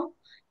tiempo.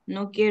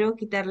 No quiero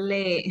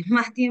quitarle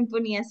más tiempo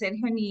ni a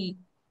Sergio ni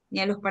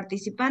a los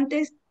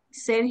participantes.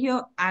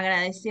 Sergio,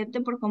 agradecerte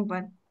por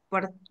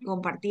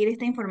compartir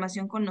esta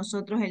información con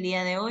nosotros el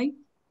día de hoy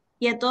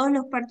y a todos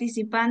los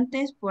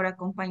participantes por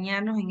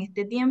acompañarnos en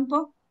este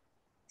tiempo.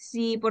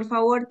 Si por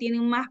favor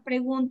tienen más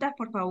preguntas,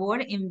 por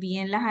favor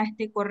envíenlas a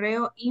este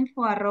correo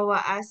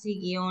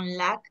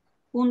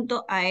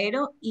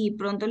info@asi-lac.aero y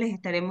pronto les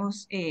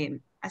estaremos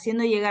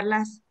haciendo llegar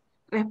las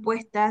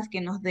respuestas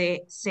que nos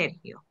dé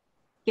Sergio.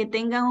 Que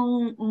tengan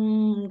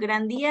un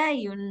gran día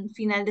y un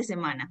final de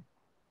semana.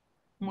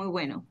 Muy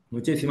bueno.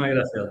 Muchísimas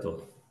gracias a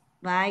todos.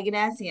 Bye, Hasta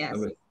gracias.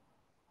 luego.